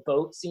in the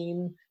boat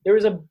scene. There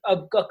was a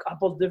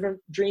couple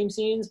different dream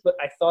scenes, but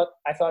I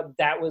thought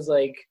that was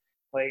like.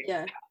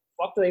 Yeah.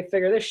 Fuck, do they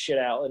figure this shit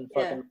out in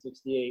fucking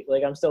 68?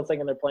 Like, I'm still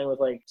thinking they're playing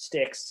with like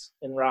sticks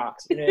and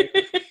rocks. You know?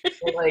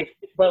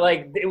 but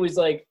it was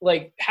like,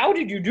 how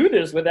did you do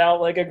this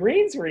without like a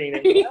green screen?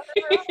 You know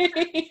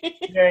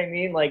what I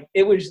mean? Like,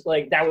 it was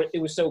like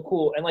it was so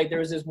cool. And like, there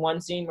was this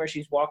one scene where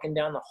she's walking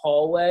down the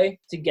hallway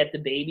to get the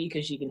baby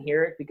because she can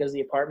hear it because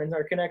the apartments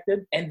are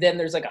connected. And then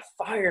there's like a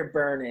fire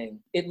burning.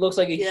 It looks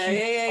like a huge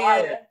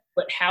fire. Yeah.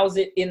 But how's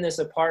it in this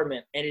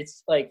apartment? And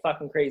it's like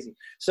fucking crazy.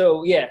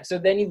 So yeah, so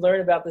then you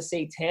learn about the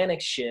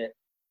satanic shit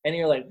and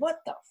you're like, what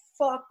the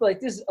fuck? Like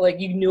this, like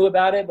you knew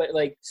about it, but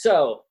like,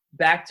 so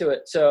back to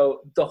it. So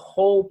the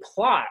whole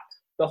plot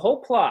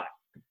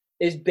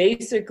is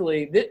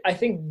basically, I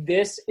think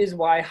this is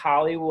why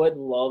Hollywood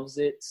loves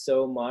it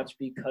so much,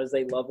 because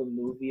they love a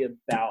movie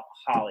about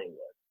Hollywood.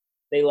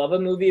 They love a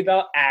movie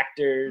about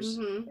actors.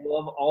 They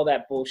love all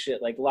that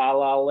bullshit, like La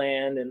La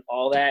Land and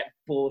all that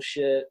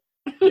bullshit.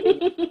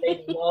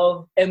 They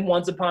love, and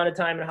Once Upon a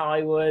Time in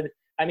Hollywood.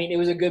 I mean, it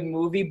was a good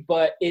movie,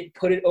 but it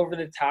put it over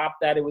the top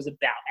that it was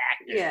about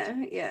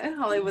actors. Yeah.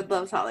 Hollywood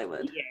loves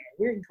Hollywood. Yeah,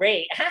 we're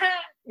great.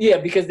 Yeah,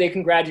 because they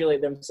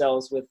congratulate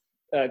themselves with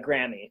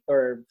Grammy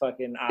or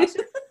fucking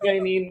Oscar. You know what I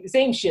mean?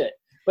 Same shit.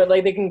 But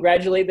like, they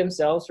congratulate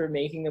themselves for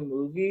making a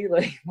movie.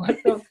 Like, what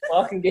the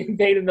fuck? And getting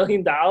paid $1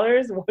 million?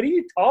 What are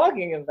you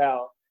talking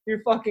about?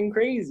 You're fucking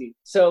crazy.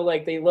 So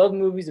like, they love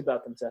movies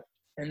about themselves.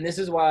 And this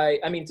is why,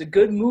 I mean, it's a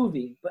good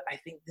movie, but I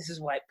think this is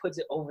why it puts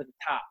it over the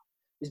top,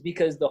 is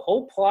because the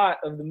whole plot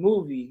of the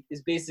movie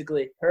is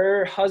basically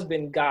her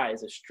husband, Guy,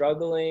 is a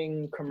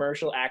struggling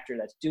commercial actor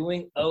that's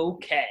doing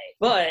okay.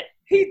 But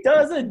he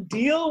does a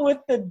deal with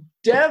the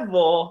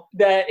devil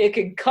that it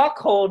can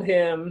cuckold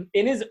him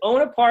in his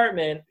own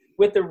apartment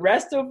with the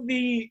rest of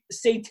the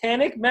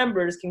satanic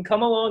members, can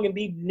come along and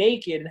be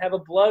naked and have a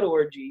blood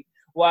orgy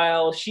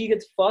while she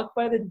gets fucked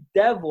by the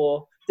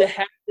devil to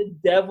have the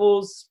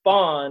devil's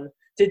spawn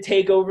to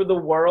take over the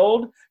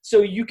world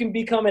so you can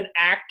become an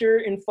actor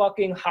in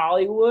fucking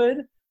Hollywood.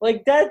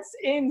 Like, that's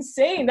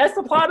insane. That's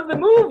the plot of the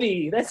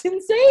movie. That's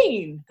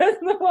insane. That's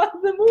the plot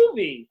of the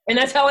movie. And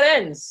that's how it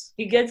ends.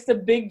 He gets the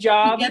big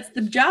job.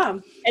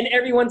 And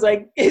everyone's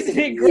like, isn't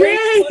it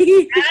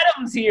great?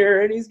 Adam's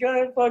here and he's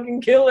gonna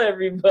fucking kill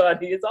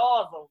everybody. It's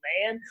awesome,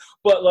 man.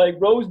 But like,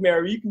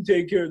 Rosemary, you can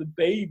take care of the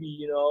baby,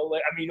 you know?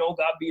 Like, I mean, don't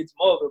God be its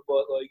mother,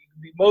 but like, you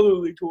can be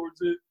motherly towards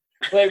it.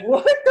 Like,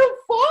 what the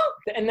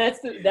fuck? And that's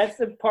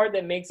the part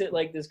that makes it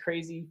like this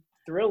crazy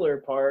thriller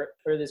part,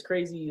 or this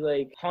crazy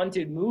like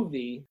haunted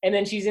movie. And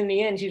then she's in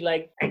the end, she's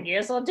like, I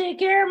guess I'll take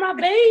care of my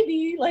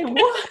baby. Like,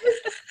 what?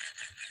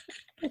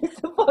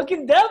 It's the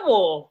fucking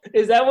devil.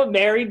 Is that what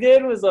Mary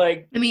did? Was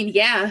like, I mean,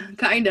 yeah,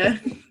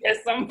 kinda. Yes,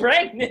 I'm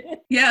pregnant.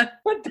 Yeah.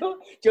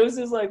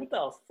 Joseph's like, what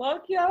the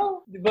fuck,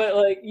 yo? But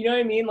like, you know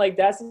what I mean? Like,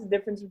 that's the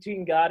difference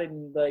between God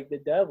and like the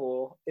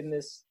devil in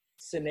this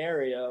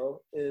scenario.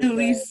 Is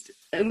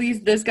at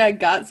least this guy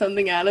got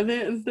something out of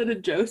it instead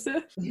of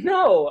Joseph.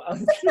 No,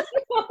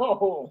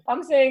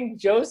 I'm saying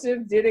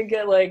Joseph didn't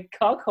get like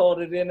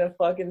cuckolded in a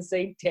fucking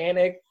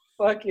satanic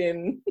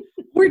fucking.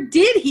 Or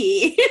did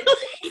he?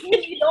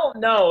 You don't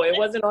know. It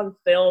wasn't on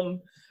film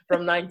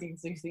from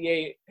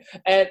 1968.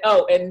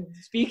 And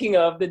speaking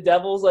of, the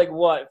devil's like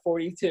what,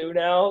 42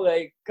 now?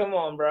 Like, come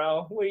on,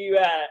 bro. Where you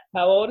at?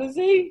 How old is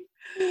he?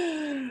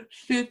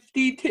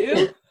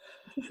 52.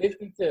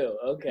 52.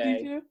 Okay.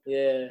 52?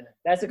 Yeah.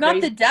 That's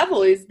not the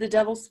devil. He's the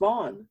devil's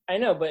spawn. I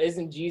know, but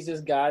isn't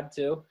Jesus God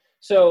too?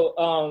 So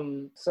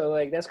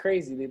like that's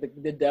crazy.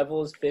 The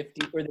devil is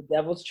 50, or the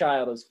devil's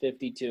child is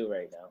 52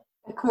 right now.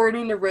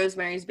 According to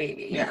Rosemary's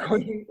Baby, yes.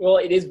 Well,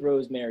 it is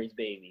Rosemary's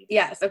Baby.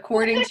 Yes,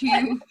 according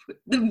to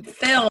the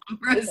film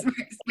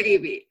Rosemary's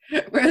Baby.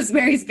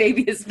 Rosemary's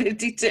Baby is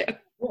 52.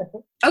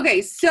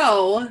 Okay,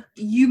 so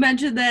you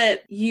mentioned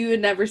that you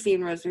had never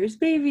seen Rosemary's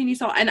Baby and you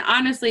saw, and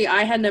honestly,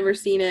 I had never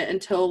seen it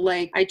until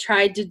like I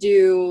tried to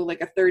do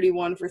like a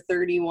 31 for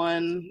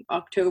 31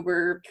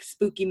 October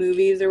spooky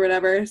movies or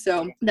whatever.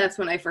 So that's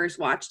when I first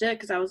watched it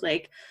because I was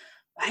like,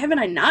 why haven't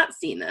I not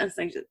seen this?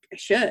 I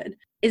should.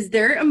 Is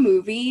there a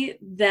movie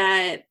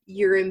that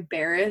you're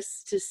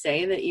embarrassed to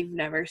say that you've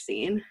never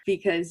seen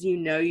because you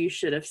know you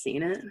should have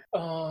seen it?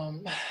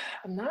 I'm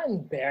not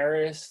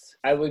embarrassed.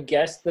 I would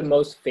guess the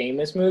most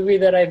famous movie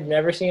that I've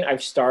never seen,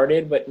 I've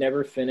started but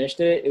never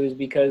finished it. It was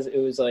because it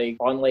was like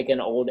on like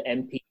an old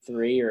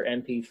MP3 or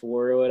MP4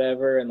 or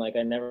whatever, and like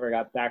I never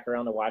got back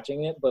around to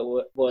watching it, but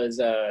what was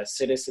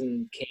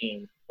Citizen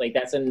Kane. Like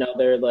that's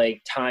another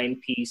like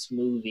timepiece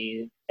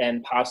movie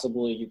and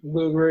possibly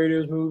the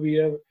greatest movie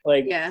ever.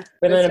 Like, yeah,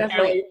 but then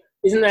apparently,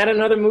 isn't that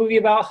another movie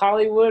about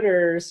Hollywood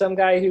or some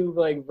guy who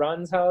like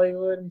runs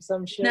Hollywood and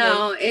some shit?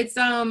 No, it's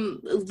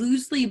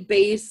loosely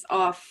based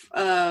off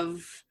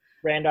of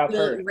Randolph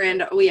Hearst.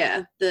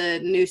 The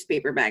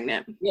newspaper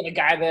magnate. Yeah, the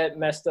guy that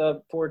messed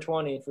up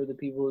 420 for the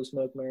people who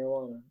smoke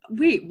marijuana.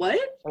 Wait, what?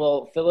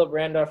 Well, Philip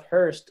Randolph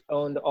Hearst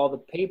owned all the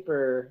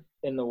paper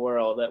in the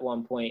world at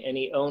one point, and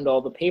he owned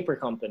all the paper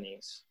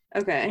companies.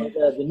 Okay.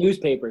 The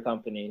newspaper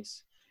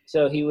companies.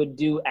 So he would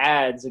do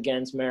ads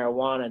against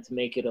marijuana to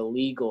make it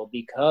illegal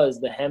because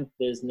the hemp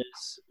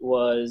business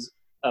was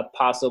a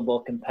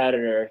possible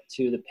competitor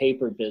to the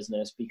paper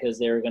business because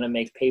they were going to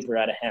make paper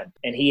out of hemp.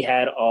 And he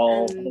had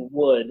all the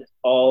wood,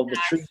 all the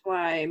trees. That's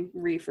why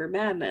Reefer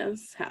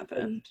Madness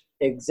happened.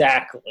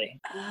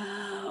 Exactly.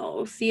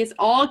 Oh, see, it's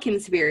all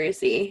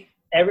conspiracy.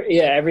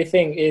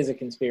 Everything is a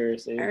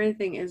conspiracy.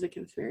 Everything is a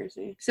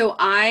conspiracy. So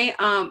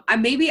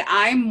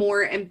I'm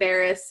more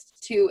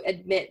embarrassed to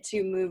admit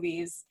to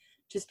movies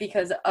just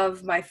because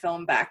of my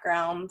film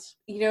background.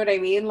 You know what I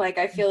mean? Like,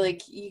 I feel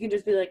like you can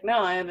just be like, no,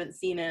 I haven't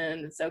seen it,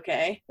 and it's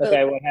okay.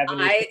 Okay, but what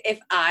happened? If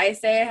I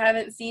say I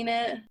haven't seen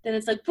it, then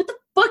it's like, what the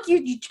fuck?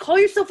 You call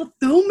yourself a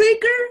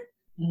filmmaker?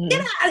 Mm-hmm.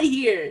 Get out of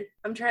here.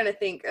 I'm trying to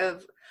think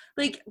of,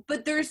 like,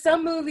 but there's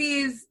some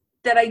movies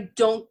that I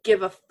don't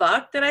give a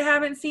fuck that I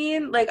haven't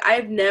seen. Like,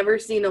 I've never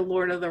seen a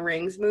Lord of the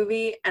Rings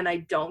movie, and I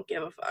don't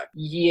give a fuck.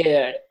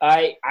 Yeah,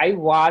 I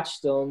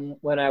watched them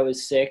when I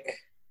was sick.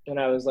 When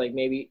I was like,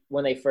 maybe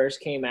when they first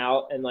came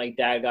out and like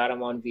dad got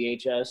them on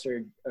VHS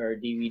or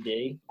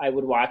DVD, I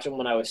would watch them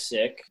when I was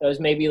sick. That was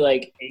maybe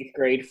like 8th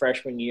grade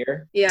freshman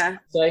year. Yeah.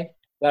 But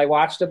I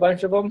watched a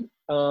bunch of them.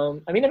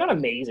 I mean, they're not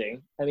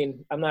amazing. I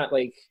mean, I'm not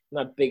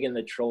big in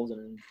the trolls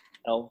and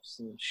elves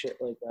and shit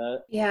like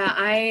that. Yeah,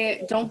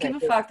 I don't give a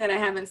fuck that I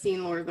haven't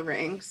seen Lord of the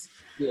Rings.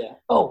 Yeah.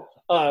 Oh,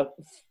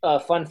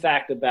 fun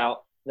fact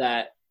about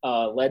that,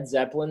 Led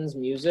Zeppelin's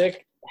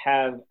music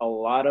have a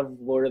lot of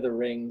Lord of the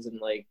Rings and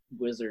like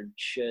wizard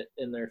shit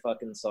in their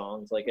fucking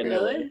songs. Like, in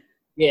really?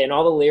 Yeah, and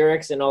all the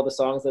lyrics and all the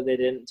songs that they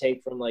didn't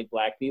take from like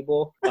black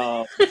people.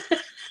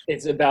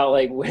 It's about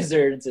like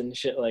wizards and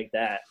shit like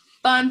that.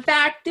 Fun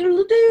fact,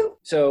 doodle-doo.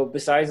 So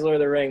besides Lord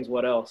of the Rings,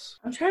 what else?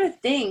 I'm trying to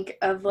think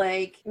of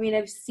like, I mean,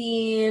 I've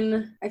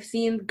seen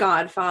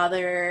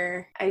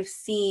Godfather, I've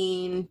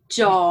seen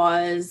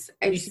Jaws,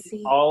 I've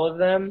seen all of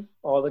them,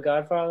 all the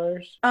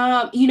Godfathers.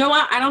 You know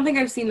what? I don't think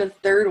I've seen the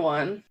third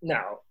one.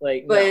 No,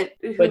 like, but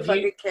no. Who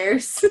fucking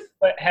cares?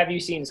 But have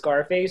you seen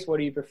Scarface? What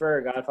do you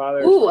prefer,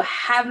 Godfather? Ooh,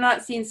 have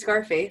not seen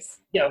Scarface.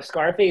 Yo,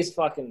 Scarface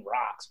fucking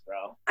rocks,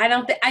 bro.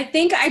 I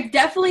think I've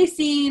definitely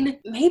seen,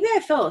 maybe I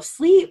fell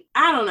asleep.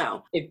 I don't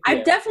know.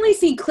 I've definitely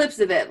seen clips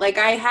of it. Like,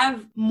 I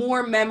have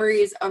more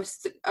memories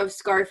of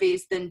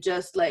Scarface than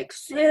just like,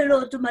 say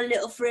hello to my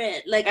little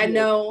friend. Like, I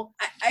know,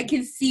 I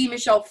can see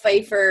Michelle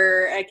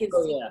Pfeiffer. I can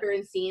see her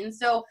in scenes.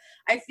 So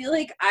I feel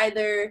like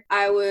either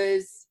I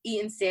was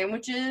eating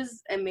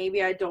sandwiches and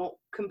maybe I don't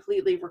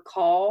completely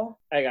recall.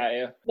 I got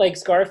you. Like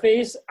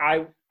Scarface,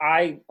 I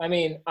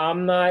mean,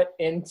 I'm not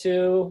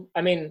into,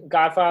 I mean,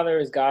 Godfather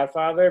is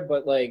Godfather,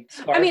 but like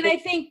Scarface, I mean, I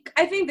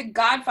think the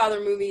Godfather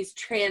movies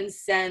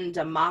transcend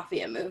a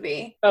mafia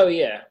movie. Oh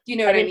yeah. You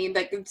know what I mean?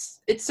 Like,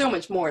 it's so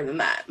much more than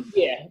that.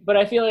 Yeah, but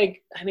I feel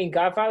like, I mean,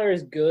 Godfather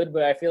is good,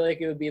 but I feel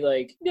like it would be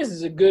like, this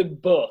is a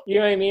good book. You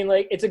know what I mean?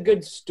 Like, it's a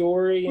good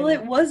story. Well,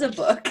 it was a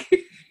book.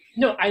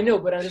 No, I know,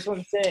 but that's what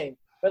I'm saying.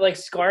 But like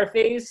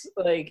Scarface,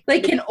 like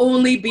can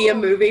only be a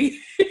movie.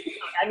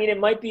 I mean, it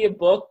might be a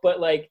book, but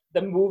like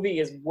the movie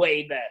is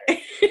way better.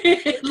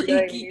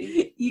 Like,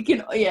 it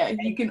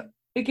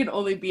can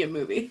only be a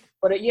movie.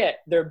 But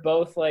they're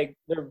both like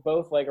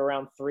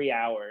around 3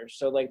 hours.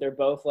 So like they're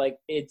both like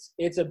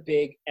it's a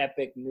big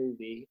epic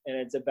movie, and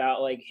it's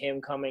about like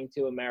him coming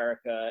to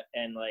America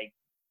and like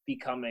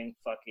becoming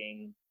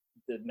fucking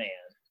the man.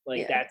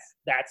 Like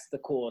that's the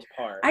coolest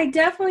part. I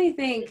definitely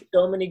think there's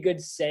so many good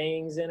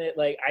sayings in it.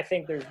 Like I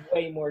think there's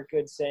way more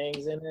good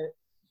sayings in it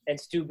and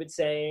stupid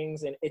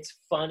sayings, and it's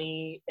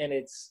funny, and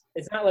it's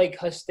not like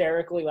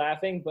hysterically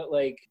laughing, but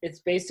like it's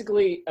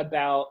basically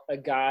about a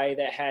guy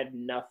that had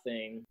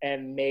nothing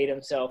and made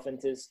himself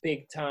into this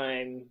big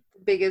time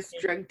biggest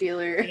drug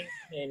dealer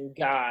and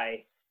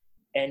guy,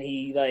 and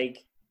he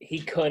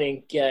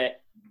couldn't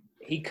get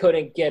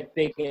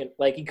big, and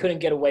like he couldn't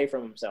get away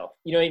from himself.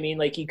 You know what I mean?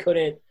 Like he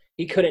couldn't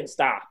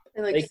stop.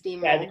 like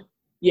steamroll.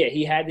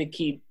 He had to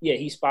keep,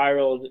 he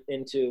spiraled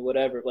into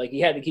whatever. Like, he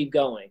had to keep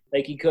going.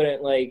 Like, he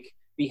couldn't, like,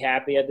 be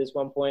happy at this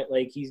one point.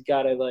 Like, he's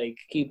got to, like,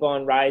 keep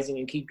on rising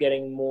and keep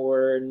getting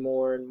more and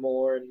more and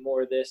more and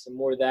more this and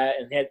more that,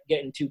 and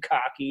getting too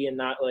cocky and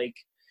not, like,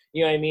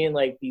 you know what I mean?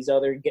 Like, these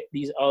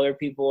other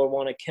people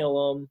want to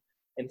kill him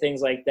and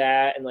things like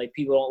that, and, like,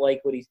 people don't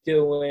like what he's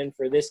doing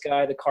for this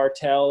guy, the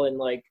cartel in,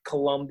 like,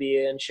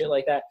 Colombia and shit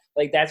like that.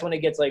 Like, that's when it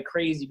gets, like,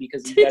 crazy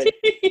because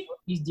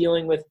he's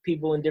dealing with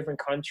people in different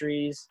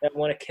countries that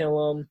want to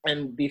kill him.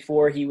 And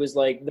before he was,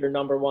 like, their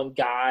number one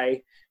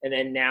guy. And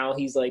then now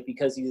he's, like,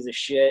 because he's a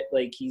shit,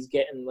 like, he's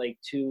getting, like,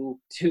 too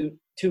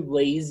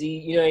lazy.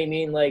 You know what I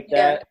mean? Like,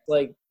 that,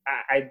 like,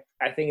 I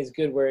think it's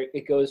good where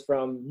it goes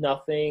from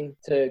nothing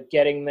to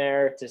getting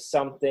there to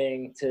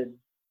something to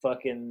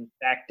fucking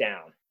back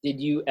down. Did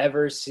you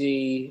ever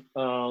see,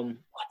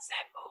 what's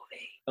that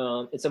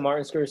movie? It's a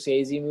Martin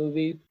Scorsese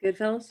movie.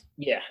 Goodfellas?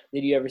 Yeah.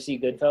 Did you ever see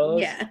Goodfellas?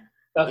 Yeah.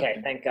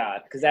 Okay, thank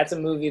God. Because that's a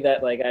movie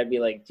that, like, I'd be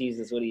like,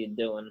 Jesus, what are you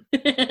doing?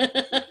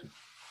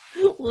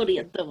 What are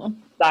you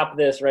doing? Stop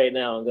this right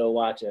now and go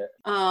watch it.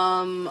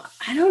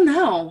 I don't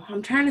know.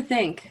 I'm trying to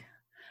think.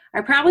 I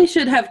probably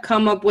should have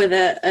come up with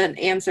an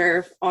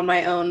answer on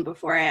my own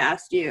before I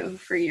asked you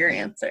for your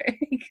answer.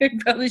 I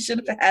probably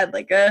should have had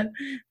like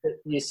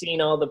You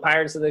seen all the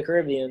Pirates of the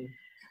Caribbean?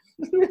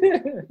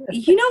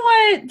 You know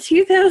what?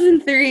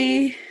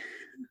 2003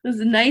 was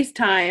a nice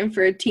time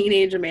for a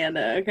teenage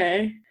Amanda,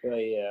 okay? Oh,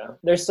 yeah.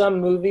 There's some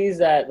movies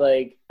that,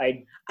 like,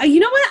 you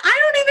know what? I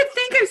don't even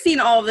think I've seen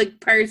all of the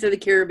Pirates of the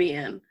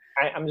Caribbean.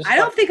 I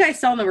don't think I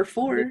saw number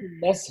 4.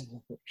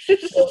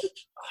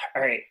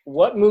 All right.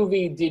 What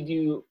movie did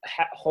you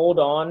hold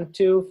on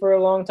to for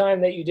a long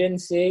time that you didn't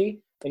see,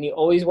 and you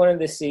always wanted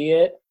to see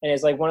it, and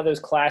it's like one of those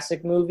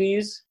classic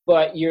movies,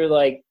 but you're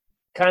like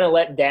kind of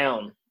let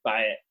down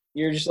by it?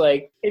 You're just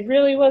like, it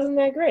really wasn't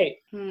that great.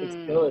 It's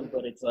good,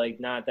 but it's like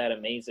not that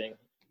amazing.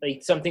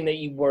 Like something that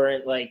you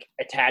weren't like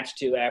attached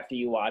to after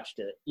you watched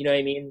it. You know what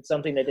I mean?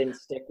 Something that didn't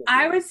stick with you.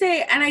 I would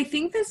say, and I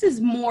think this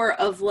is more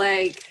of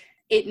like,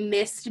 it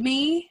missed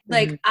me.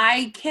 Like,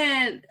 I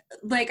can't,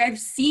 like, I've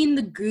seen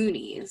The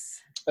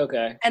Goonies.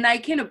 Okay. And I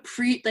can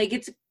appreciate, like,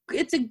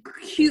 it's a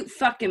cute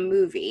fucking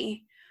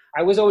movie.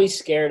 I was always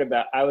scared.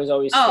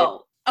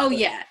 Oh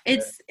yeah.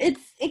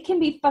 It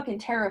can be fucking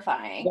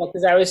terrifying. Well,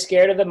 because I was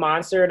scared of the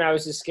monster, and I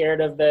was just scared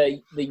of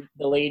the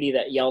lady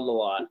that yelled a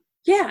lot.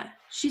 Yeah.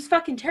 She's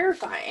fucking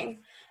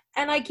terrifying.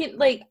 And I can,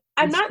 like,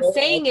 I'm not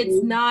saying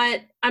it's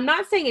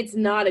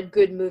not a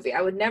good movie.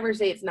 I would never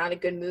say it's not a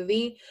good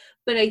movie,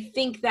 but I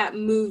think that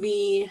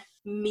movie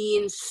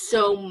means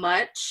so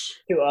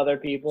much to other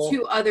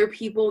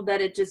people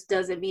that it just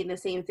doesn't mean the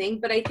same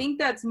thing. But I think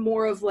that's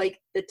more of like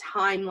the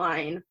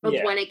timeline of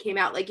when it came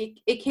out. Like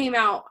it came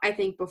out, I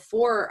think,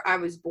 before I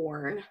was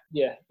born.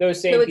 Yeah, those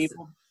same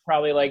people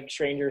probably like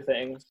Stranger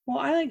Things. Well,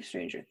 I like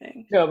Stranger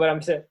Things. No, but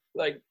I'm saying,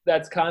 like,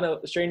 that's kind of,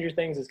 Stranger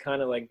Things is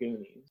kind of like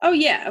Goonies. Oh,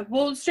 yeah.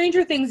 Well,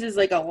 Stranger Things is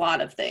like a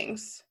lot of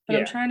things. But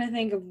I'm trying to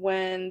think of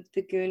when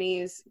The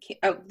Goonies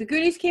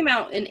came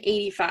out in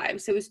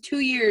 85. So it was 2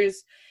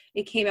 years.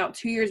 It came out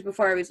 2 years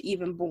before I was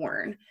even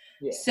born.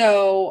 Yeah.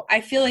 So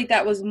I feel like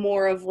that was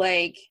more of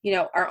like, you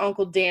know, our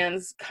Uncle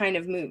Dan's kind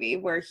of movie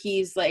where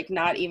he's like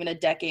not even a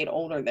decade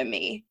older than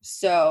me.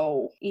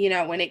 So, you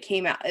know, when it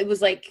came out, it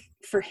was like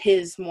for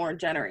his more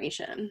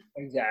generation.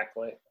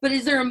 Exactly. But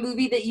is there a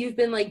movie that you've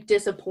been like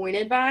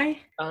disappointed by?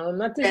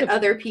 Not that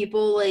other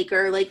people like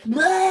are like,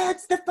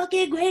 what's the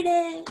fucking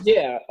greatest?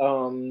 Yeah,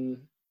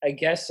 I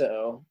guess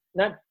so.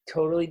 Not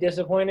totally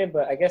disappointed,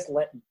 but I guess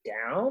let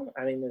down.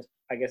 I mean,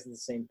 I guess it's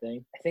the same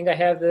thing. I think I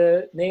have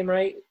the name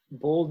right.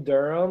 Bull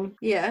Durham.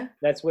 Yeah.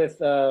 That's with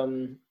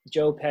Joe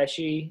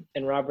Pesci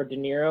and Robert De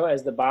Niro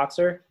as the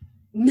boxer.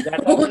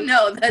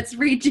 No, that's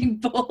Raging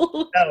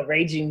Bull. Oh,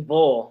 Raging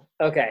Bull.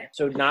 Okay,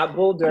 so not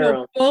Bull Durham.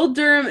 No, Bull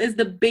Durham is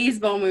the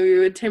baseball movie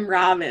with Tim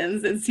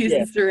Robbins and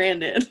Susan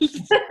Sarandon.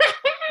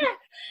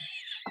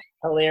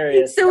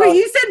 Hilarious. So when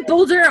you said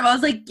Bull Durham, I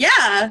was like,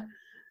 yeah.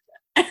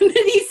 And then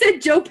he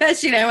said Joe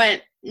Pesci, and I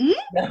went,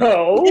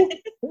 No.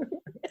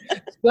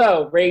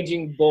 So,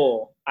 Raging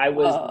Bull. I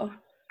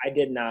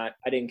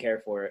didn't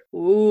care for it.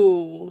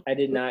 Ooh. I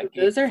did not.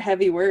 Those are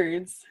heavy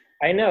words.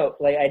 I know.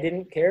 Like, I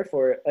didn't care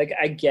for it. Like,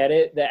 I get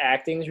it. The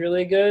acting's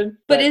really good.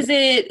 But is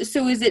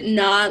it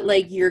not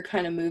like your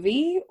kind of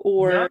movie?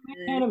 Or not my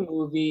kind of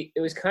movie. It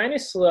was kind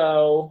of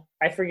slow.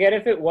 I forget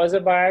if it was a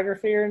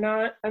biography or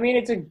not. I mean,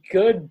 it's a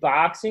good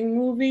boxing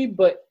movie,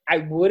 but I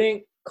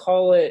wouldn't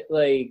call it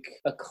like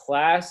a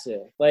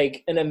classic,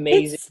 like an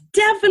amazing. It's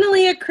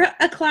definitely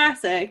a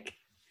classic.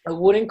 I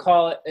wouldn't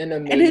call it an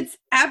And amazing. it's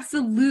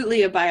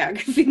absolutely a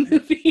biography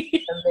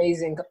movie.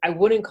 Amazing. I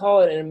wouldn't call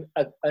it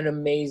an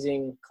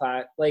amazing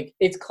class. Like,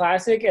 it's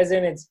classic as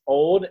in it's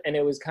old and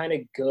it was kind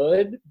of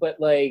good, but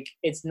like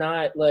it's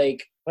not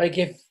like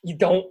if you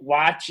don't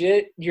watch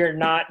it, you're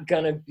not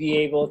gonna be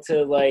able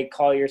to like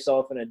call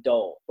yourself an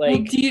adult. Well,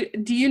 Like,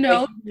 do you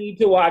know? like, you need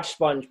to watch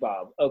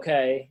SpongeBob,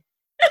 okay?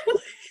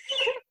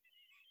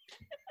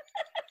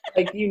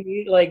 Like, you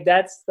need, like,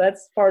 that's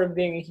part of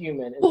being a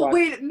human. Well,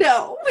 wait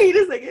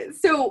a second.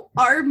 So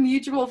our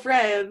mutual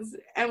friends,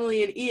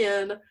 Emily and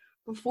Ian,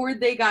 before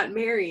they got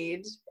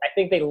married. I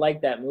think they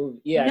liked that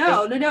movie. Yeah.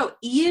 No.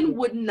 Ian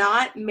would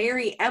not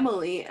marry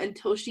Emily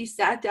until she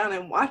sat down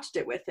and watched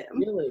it with him.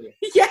 Really?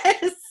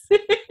 Yes.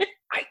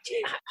 I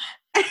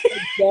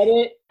get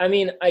it. I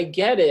mean, I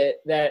get it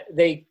that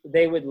they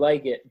would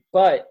like it,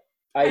 but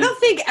I don't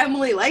think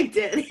Emily liked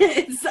it.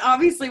 It's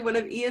obviously one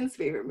of Ian's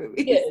favorite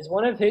movies. Yeah, it's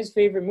one of his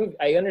favorite movies.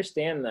 I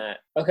understand that.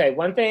 Okay,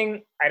 one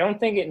thing, I don't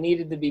think it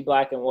needed to be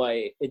black and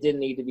white. It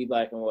didn't need to be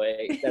black and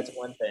white. That's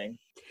one thing.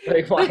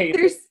 Like, why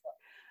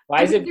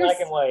is it black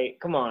and white?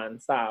 Come on,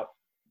 stop.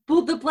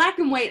 Well, the black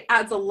and white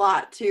adds a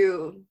lot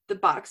to the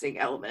boxing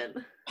element.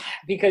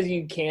 Because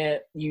you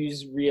can't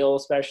use real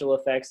special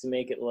effects to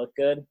make it look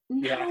good.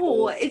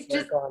 No, it's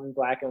just on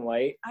black and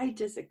white. I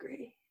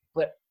disagree.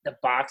 But the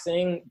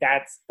boxing,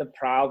 that's the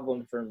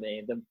problem for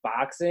me. The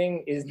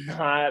boxing is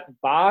not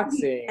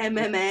boxing.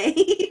 MMA?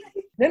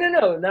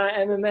 No, not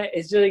MMA.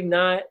 It's just like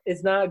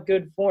it's not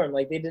good form.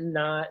 Like, they did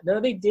not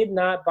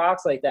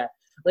box like that.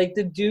 Like,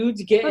 the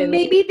dudes get But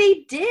maybe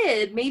they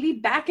did. Maybe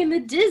back in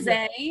the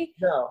Disney.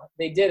 No,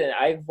 they didn't.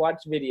 I've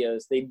watched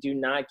videos. They do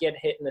not get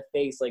hit in the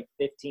face like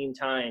 15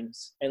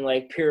 times and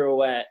like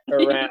pirouette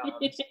around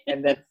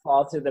and then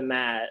fall to the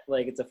mat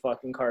like it's a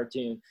fucking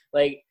cartoon.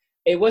 Like,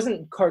 it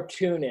wasn't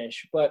cartoonish,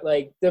 but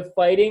like the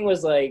fighting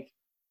was like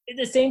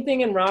the same thing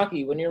in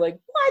Rocky when you're like,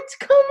 what?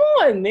 Come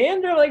on,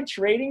 man. They're like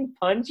trading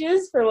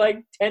punches for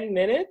like 10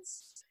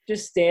 minutes,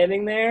 just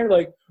standing there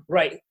like,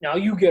 right, now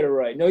you get it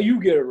right. No,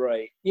 you get it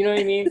right. You know what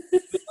I mean?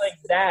 It's like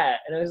that.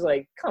 And I was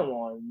like, come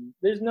on,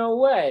 there's no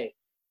way.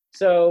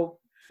 So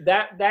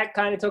that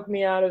kind of took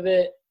me out of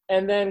it.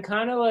 And then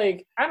kind of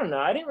like, I don't know,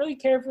 I didn't really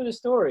care for the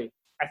story.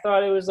 I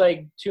thought it was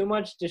like too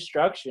much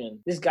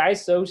destruction. This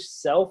guy's so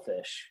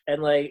selfish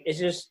and like it's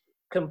just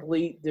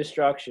complete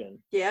destruction.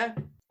 Yeah.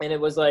 And it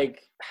was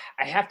like,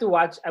 I have to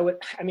watch.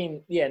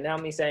 Now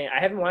me saying I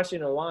haven't watched it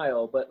in a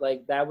while, but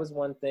like that was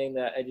one thing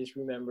that I just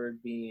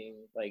remembered being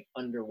like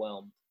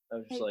underwhelmed. I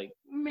was just like,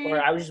 or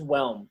I was just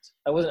whelmed.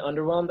 I wasn't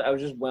underwhelmed. I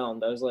was just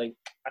whelmed. I was like,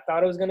 I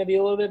thought it was going to be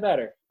a little bit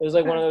better. It was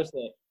like one of those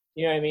things.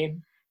 You know what I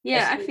mean?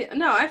 Yeah, I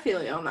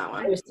feel you on that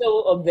one. I was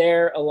still up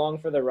there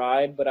along for the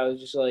ride, but I was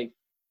just like,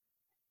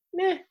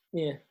 meh,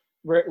 yeah.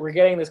 We're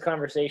getting this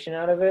conversation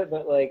out of it,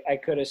 but like I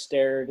could have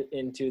stared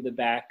into the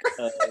back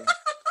of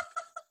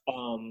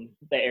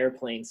the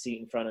airplane seat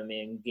in front of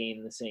me and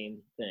gained the same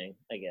thing,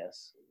 I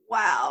guess.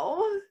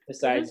 Wow.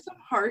 Besides some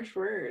harsh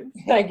words.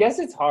 I guess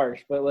it's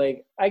harsh, but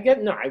like I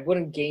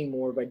wouldn't gain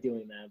more by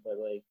doing that, but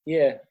like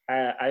yeah,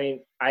 I mean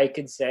I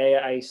could say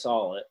I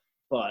saw it,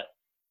 but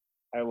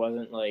I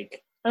wasn't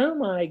like, oh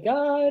my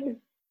god.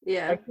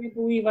 Yeah. I can't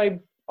believe I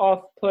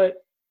off-put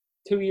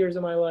 2 years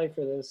of my life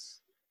for this.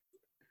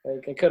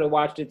 Like, I could have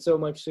watched it so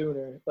much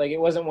sooner. Like, it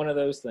wasn't one of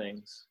those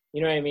things.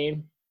 You know what I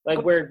mean?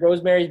 Like, where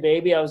Rosemary's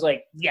Baby, I was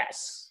like,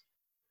 yes,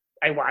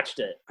 I watched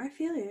it. I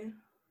feel you.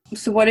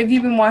 So what have you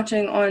been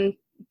watching on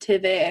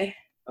TV?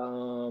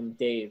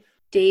 Dave.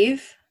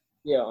 Dave?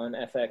 Yeah, on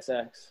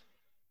FXX.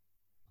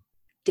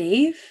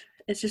 Dave?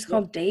 It's just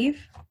called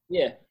Dave?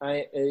 Yeah,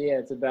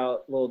 it's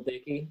about Lil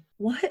Dicky.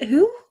 What?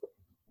 Who?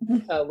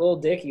 Lil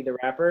Dicky, the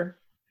rapper.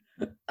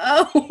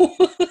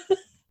 Oh.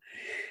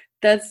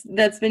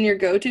 That's been your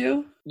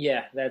go-to?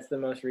 Yeah, that's the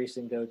most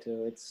recent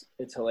go-to. It's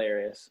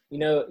hilarious. You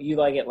know, you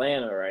like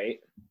Atlanta, right?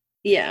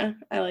 Yeah,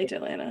 I liked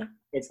Atlanta.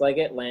 It's like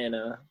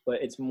Atlanta,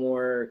 but it's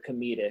more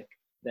comedic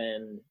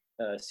than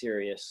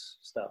serious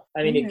stuff.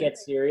 I mean, It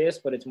gets serious,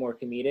 but it's more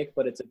comedic,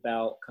 but it's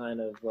about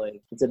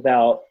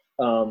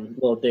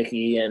Lil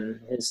Dicky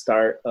and his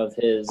start of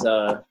his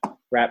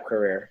rap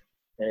career.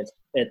 And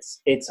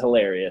it's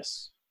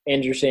hilarious.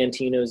 Andrew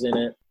Santino's in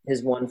it.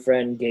 His one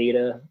friend,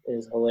 Gata,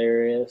 is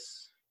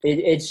hilarious.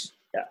 Every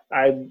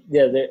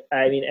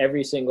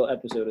single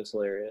episode is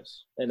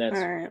hilarious, and that's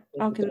all right.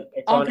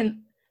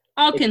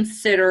 I'll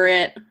consider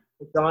it.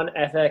 It's on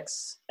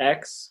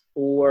FXX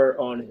or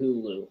on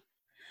Hulu.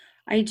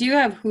 I do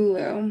have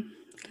Hulu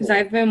because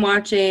I've been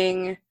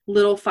watching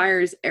Little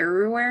Fires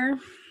Everywhere.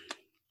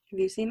 Have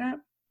you seen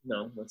that?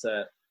 No, what's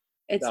that?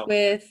 It's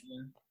with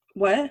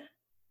what?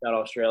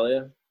 About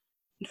Australia?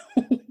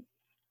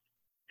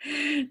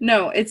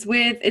 No, it's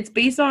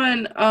based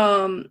on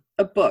a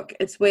book.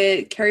 It's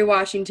with Kerry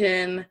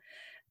Washington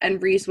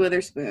and Reese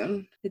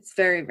Witherspoon. It's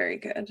very, very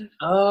good.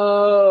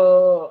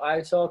 Oh,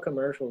 I saw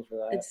commercials for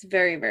that. It's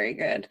very, very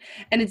good.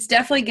 And it's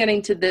definitely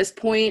getting to this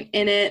point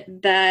in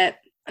it that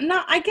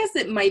I guess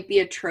it might be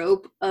a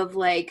trope of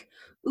like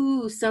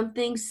ooh,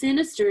 something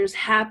sinister is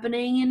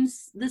happening in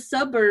the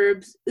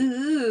suburbs.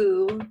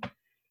 Ooh.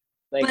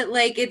 Like, but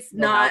like it's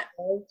No not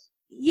Housewives?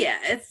 yeah,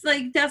 it's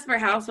like Desperate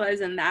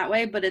Housewives in that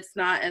way, but it's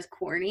not as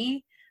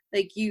corny.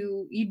 Like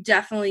you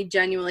definitely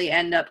genuinely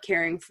end up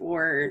caring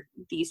for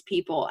these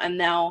people. And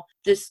now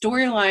the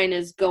storyline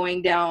is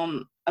going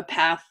down a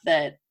path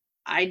that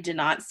I did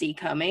not see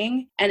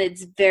coming. And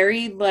it's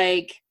very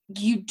like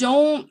you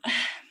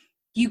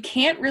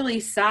can't really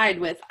side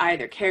with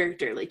either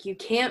character. Like you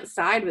can't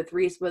side with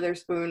Reese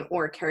Witherspoon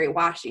or Kerry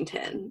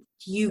Washington.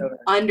 You Okay.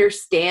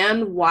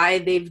 understand why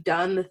they've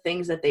done the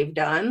things that they've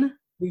done.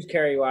 Who's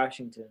Kerry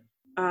Washington?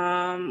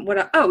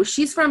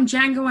 She's from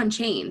Django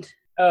Unchained.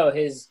 Oh,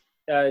 his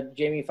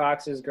Jamie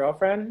Foxx's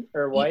girlfriend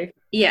or wife?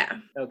 Yeah.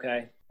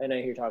 Okay. I know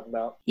who you're talking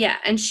about. Yeah,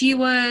 and she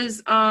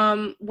was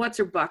what's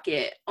her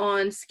bucket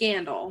on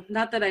Scandal.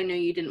 Not that I know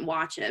you didn't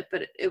watch it,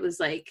 but it was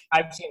like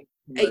I've seen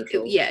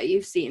commercials. yeah,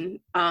 you've seen.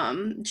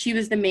 She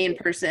was the main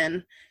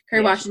person.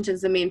 Kerry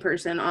Washington's the main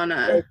person on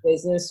a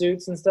business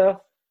suits and stuff.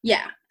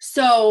 Yeah.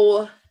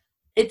 So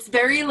it's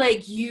very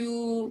like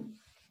you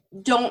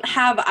don't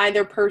have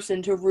either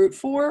person to root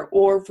for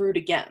or root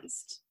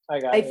against.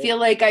 I feel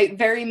like I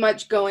very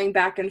much going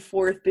back and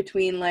forth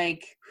between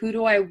like, who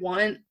do I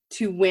want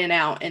to win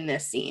out in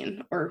this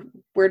scene, or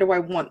where do I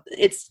want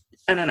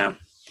I don't know.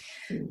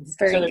 It's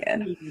very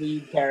good.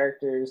 Lead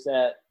characters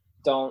that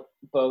don't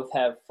both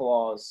have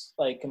flaws,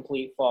 like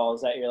complete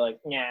flaws that you're like,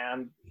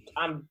 nah,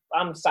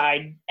 I'm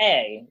side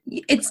A.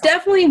 It's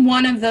definitely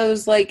one of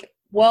those like,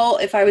 well,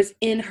 if I was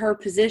in her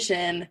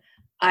position,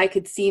 I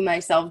could see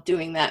myself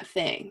doing that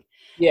thing.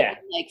 Yeah.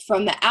 Like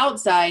from the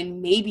outside,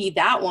 maybe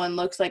that one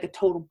looks like a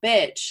total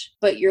bitch,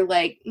 but you're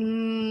like,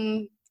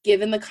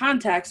 given the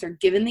context or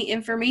given the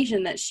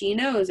information that she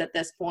knows at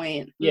this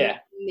point,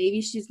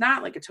 maybe she's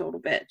not like a total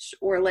bitch,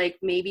 or like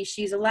maybe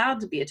she's allowed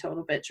to be a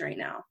total bitch right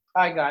now.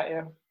 I got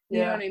you. You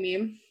know what I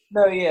mean?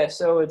 No, yeah.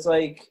 So it's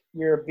like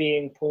you're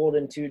being pulled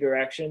in two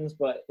directions,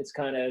 but it's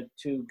kind of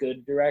two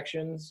good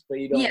directions, but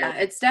you don't. Yeah,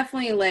 it's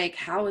definitely like,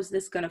 how is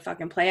this gonna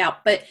fucking play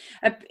out? But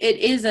it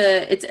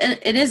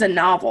is a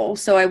novel,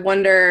 so I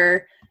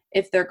wonder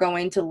if they're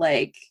going to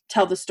like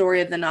tell the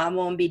story of the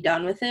novel and be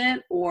done with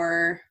it,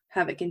 or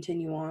have it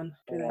continue on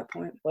to that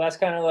point. Well, that's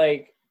kind of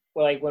like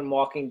when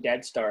Walking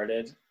Dead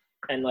started,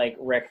 and like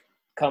Rick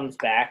comes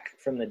back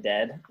from the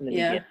dead in the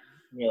beginning,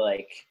 and you're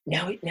like,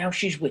 now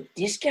she's with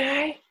this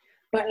guy,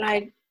 but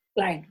like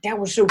that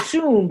was so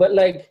soon, but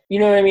like, you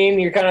know what I mean?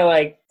 You're kind of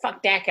like,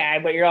 fuck that guy,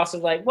 but you're also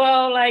like,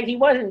 well, like he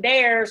wasn't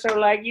there, so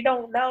like you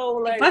don't know.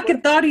 Like,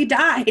 fucking thought he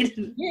died.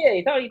 Yeah,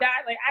 he thought he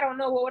died. Like, I don't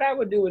know what I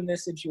would do in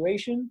this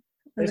situation.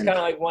 It's kind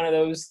of like one of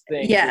those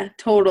things. Yeah,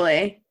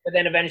 totally. But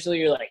then eventually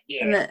you're like,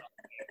 yeah.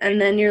 And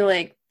then you're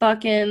like,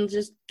 fucking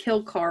just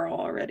kill Carl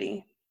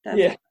already.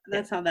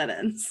 That's how that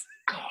ends.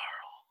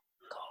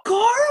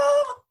 Carl!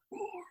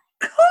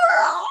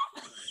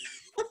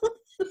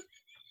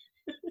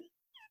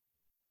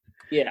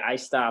 Yeah, I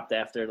stopped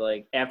after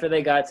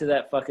they got to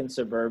that fucking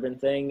suburban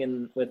thing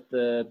and with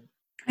the.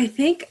 I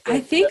think I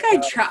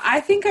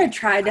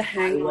tried to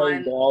hang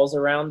on. Walls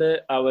around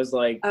it. I was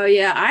like, oh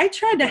yeah, I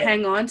tried to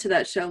hang on to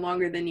that show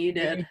longer than you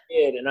did.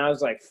 You did, and I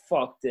was like,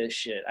 fuck this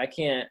shit. I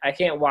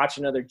can't watch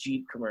another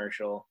Jeep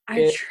commercial.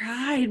 I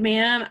tried,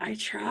 man. I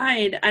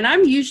tried, and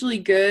I'm usually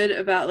good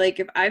about like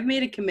if I've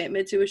made a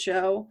commitment to a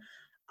show,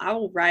 I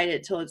will ride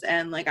it till its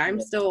end. Like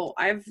I've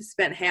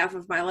spent half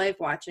of my life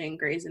watching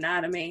Grey's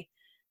Anatomy,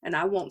 and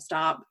I won't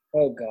stop.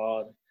 Oh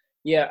God,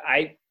 yeah.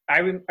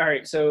 All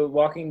right, so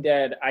Walking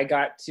Dead, I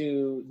got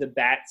to the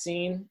bat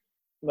scene.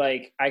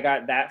 Like, I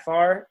got that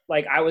far.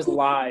 Like, I was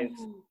live.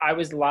 I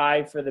was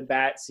live for the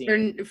bat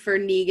scene. For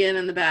Negan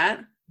and the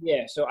bat?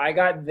 Yeah, so I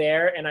got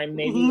there, and I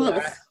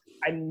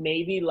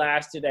maybe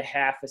lasted a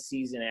half a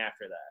season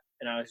after that.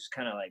 And I was just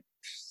kind of like,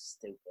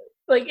 stupid.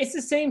 Like, it's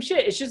the same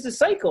shit. It's just a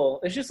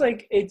cycle. It's just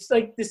like, it's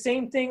like the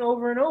same thing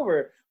over and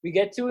over. We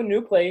get to a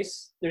new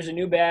place. There's a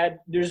new bad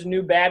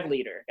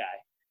leader guy.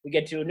 We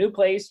get to a new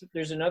place.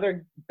 There's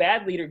another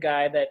bad leader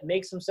guy that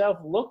makes himself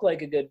look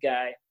like a good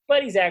guy,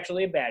 but he's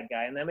actually a bad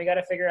guy. And then we got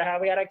to figure out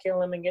how we got to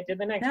kill him and get to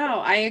the next guy.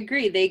 I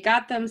agree. They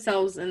got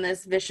themselves in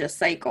this vicious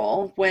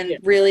cycle when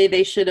really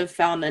they should have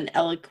found an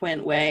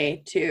eloquent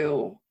way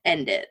to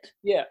end it.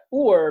 Yeah,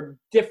 or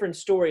different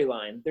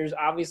storyline. There's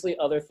obviously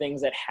other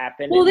things that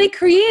happen. Well, they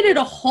created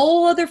a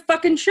whole other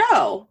fucking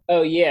show.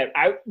 Oh, yeah.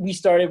 We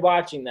started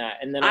watching that.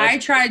 And then I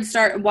tried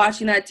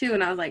watching that too,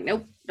 and I was like,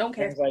 nope, don't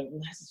care. I was like,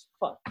 this is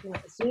fuck.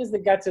 As soon as they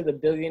got to the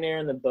billionaire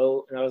in the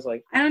boat, and I was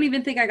like, I don't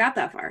even think I got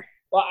that far.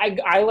 Well,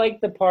 I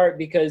liked the part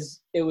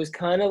because it was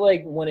kind of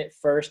like when it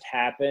first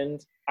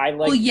happened.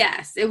 Well,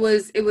 yes, it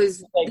was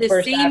like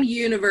the same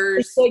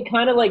universe. It's like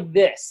kind of like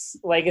this.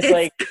 Like it's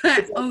like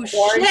oh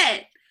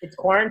shit. It's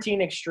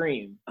Quarantine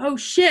Extreme. Oh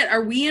shit,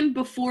 are we in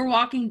before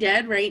Walking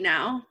Dead right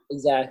now?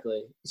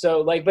 Exactly. So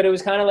like, but it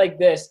was kind of like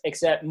this,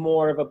 except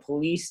more of a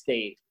police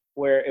state.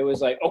 where it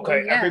was like,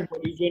 okay,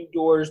 everybody's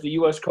indoors. The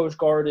U.S. Coast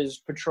Guard is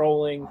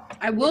patrolling.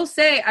 I will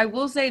say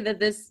that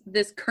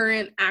this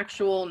current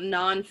actual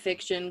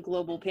nonfiction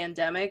global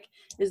pandemic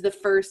is the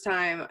first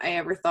time I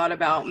ever thought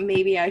about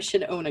maybe I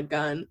should own a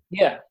gun.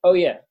 Yeah. Oh,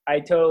 yeah. I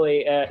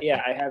totally.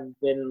 I have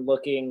been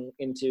looking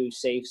into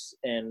safes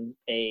and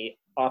a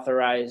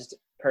authorized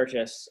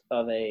purchase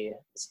of a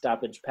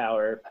stoppage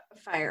power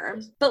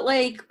firearm. But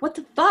like, what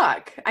the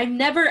fuck? I've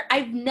never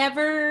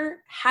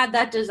had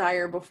that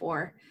desire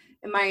before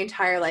in my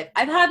entire life.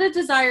 I've had a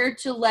desire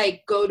to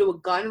like go to a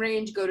gun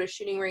range, go to a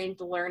shooting range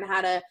to learn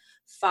how to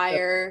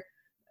fire.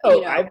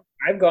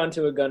 I've gone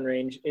to a gun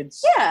range.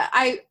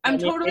 I'm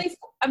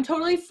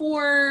totally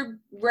for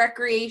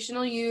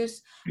recreational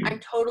use. I'm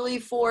totally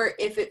for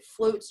if it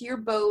floats your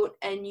boat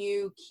and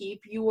you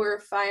keep your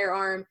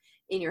firearm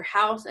in your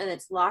house and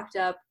it's locked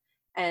up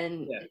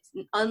and it's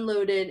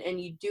unloaded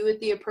and you do it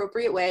the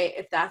appropriate way.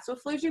 If that's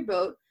what floats your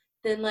boat,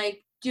 then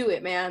like do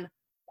it, man.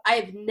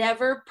 I've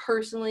never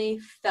personally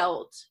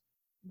felt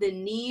the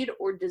need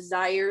or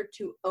desire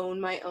to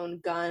own my own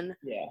gun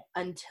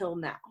until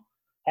now.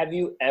 Have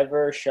you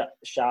ever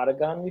shot a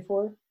gun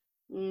before?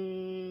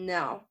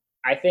 No.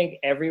 I think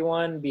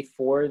everyone,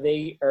 before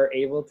they are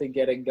able to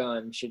get a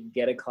gun, should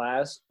get a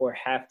class or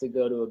have to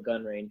go to a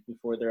gun range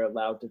before they're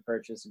allowed to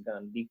purchase a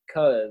gun.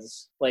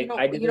 Because, like,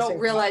 you don't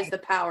realize the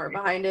power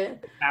behind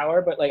it.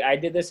 But like, I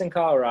did this in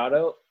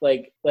Colorado.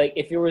 Like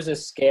if there was a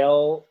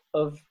scale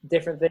of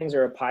different things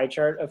or a pie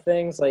chart of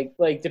things, like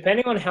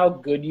depending on how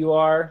good you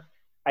are,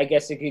 I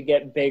guess it could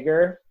get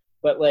bigger.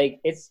 But like,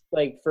 it's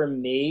like for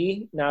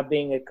me, not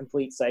being a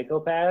complete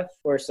psychopath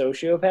or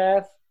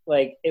sociopath,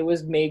 like it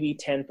was maybe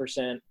 10%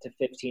 to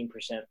 15%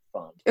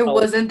 fun. It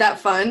wasn't that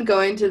fun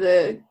going to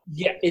the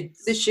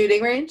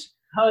shooting range?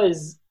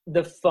 Because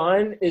the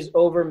fun is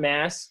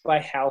overmasked by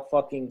how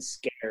fucking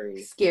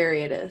scary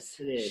it is.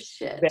 It is.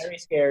 Shit. Very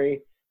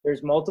scary.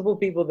 There's multiple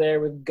people there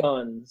with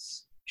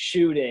guns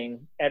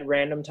shooting at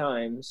random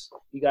times.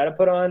 You got to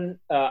put on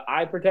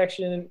eye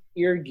protection,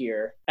 ear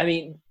gear. I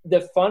mean,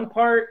 the fun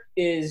part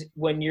is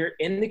when you're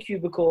in the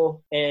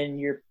cubicle and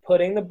you're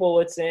putting the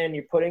bullets in,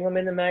 you're putting them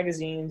in the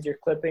magazines, you're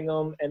clipping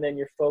them, and then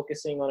you're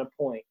focusing on a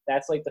point.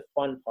 That's like the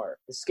fun part.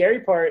 The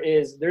scary part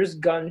is there's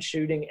gun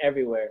shooting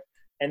everywhere.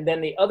 And then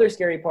the other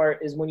scary part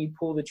is when you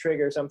pull the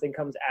trigger, something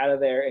comes out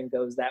of there and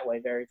goes that way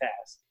very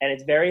fast. And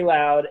it's very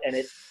loud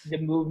and the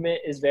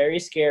movement is very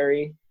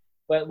scary.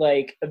 But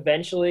like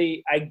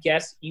eventually, I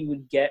guess you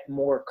would get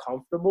more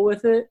comfortable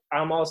with it. I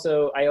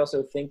also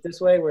think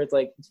this way where it's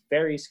like it's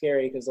very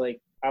scary because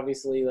like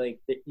obviously like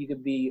you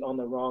could be on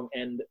the wrong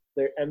end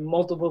there, and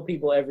multiple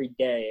people every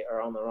day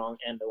are on the wrong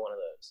end of one of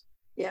those.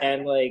 Yeah.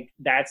 And like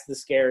that's the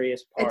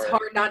scariest part. It's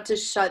hard not to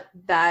shut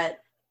that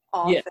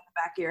off in the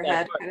back of your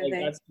head kind of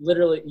thing. That's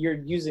literally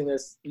you use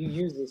this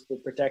for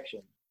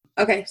protection.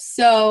 Okay,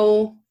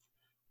 so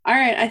all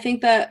right, I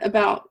think that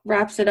about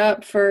wraps it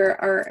up for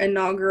our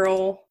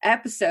inaugural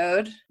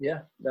episode. Yeah,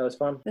 that was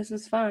fun. This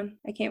was fun.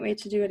 I can't wait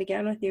to do it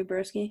again with you,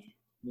 broski.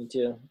 Me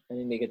too. I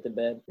need to get to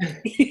bed.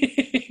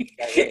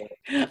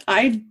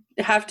 I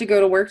have to go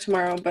to work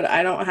tomorrow, but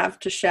I don't have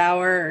to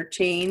shower or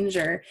change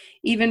or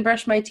even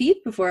brush my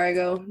teeth before I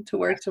go to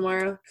work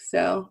tomorrow.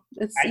 So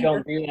I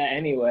don't do that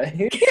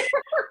anyway.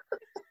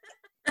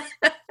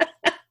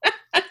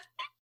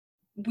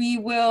 We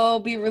will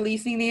be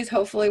releasing these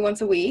hopefully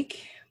once a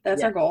week.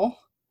 That's our goal.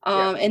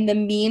 In the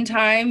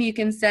meantime, you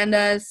can send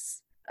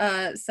us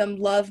some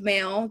love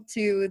mail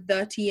to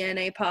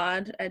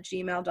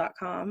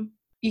thetnapod@gmail.com.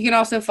 You can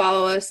also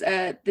follow us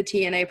at the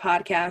TNA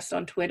Podcast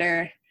on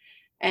Twitter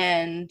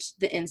and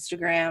the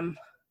Instagram.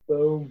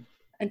 Boom.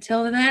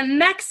 Until then,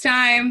 next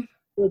time.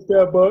 Click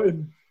that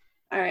button.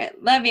 All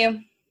right. Love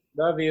you.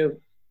 Love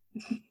you.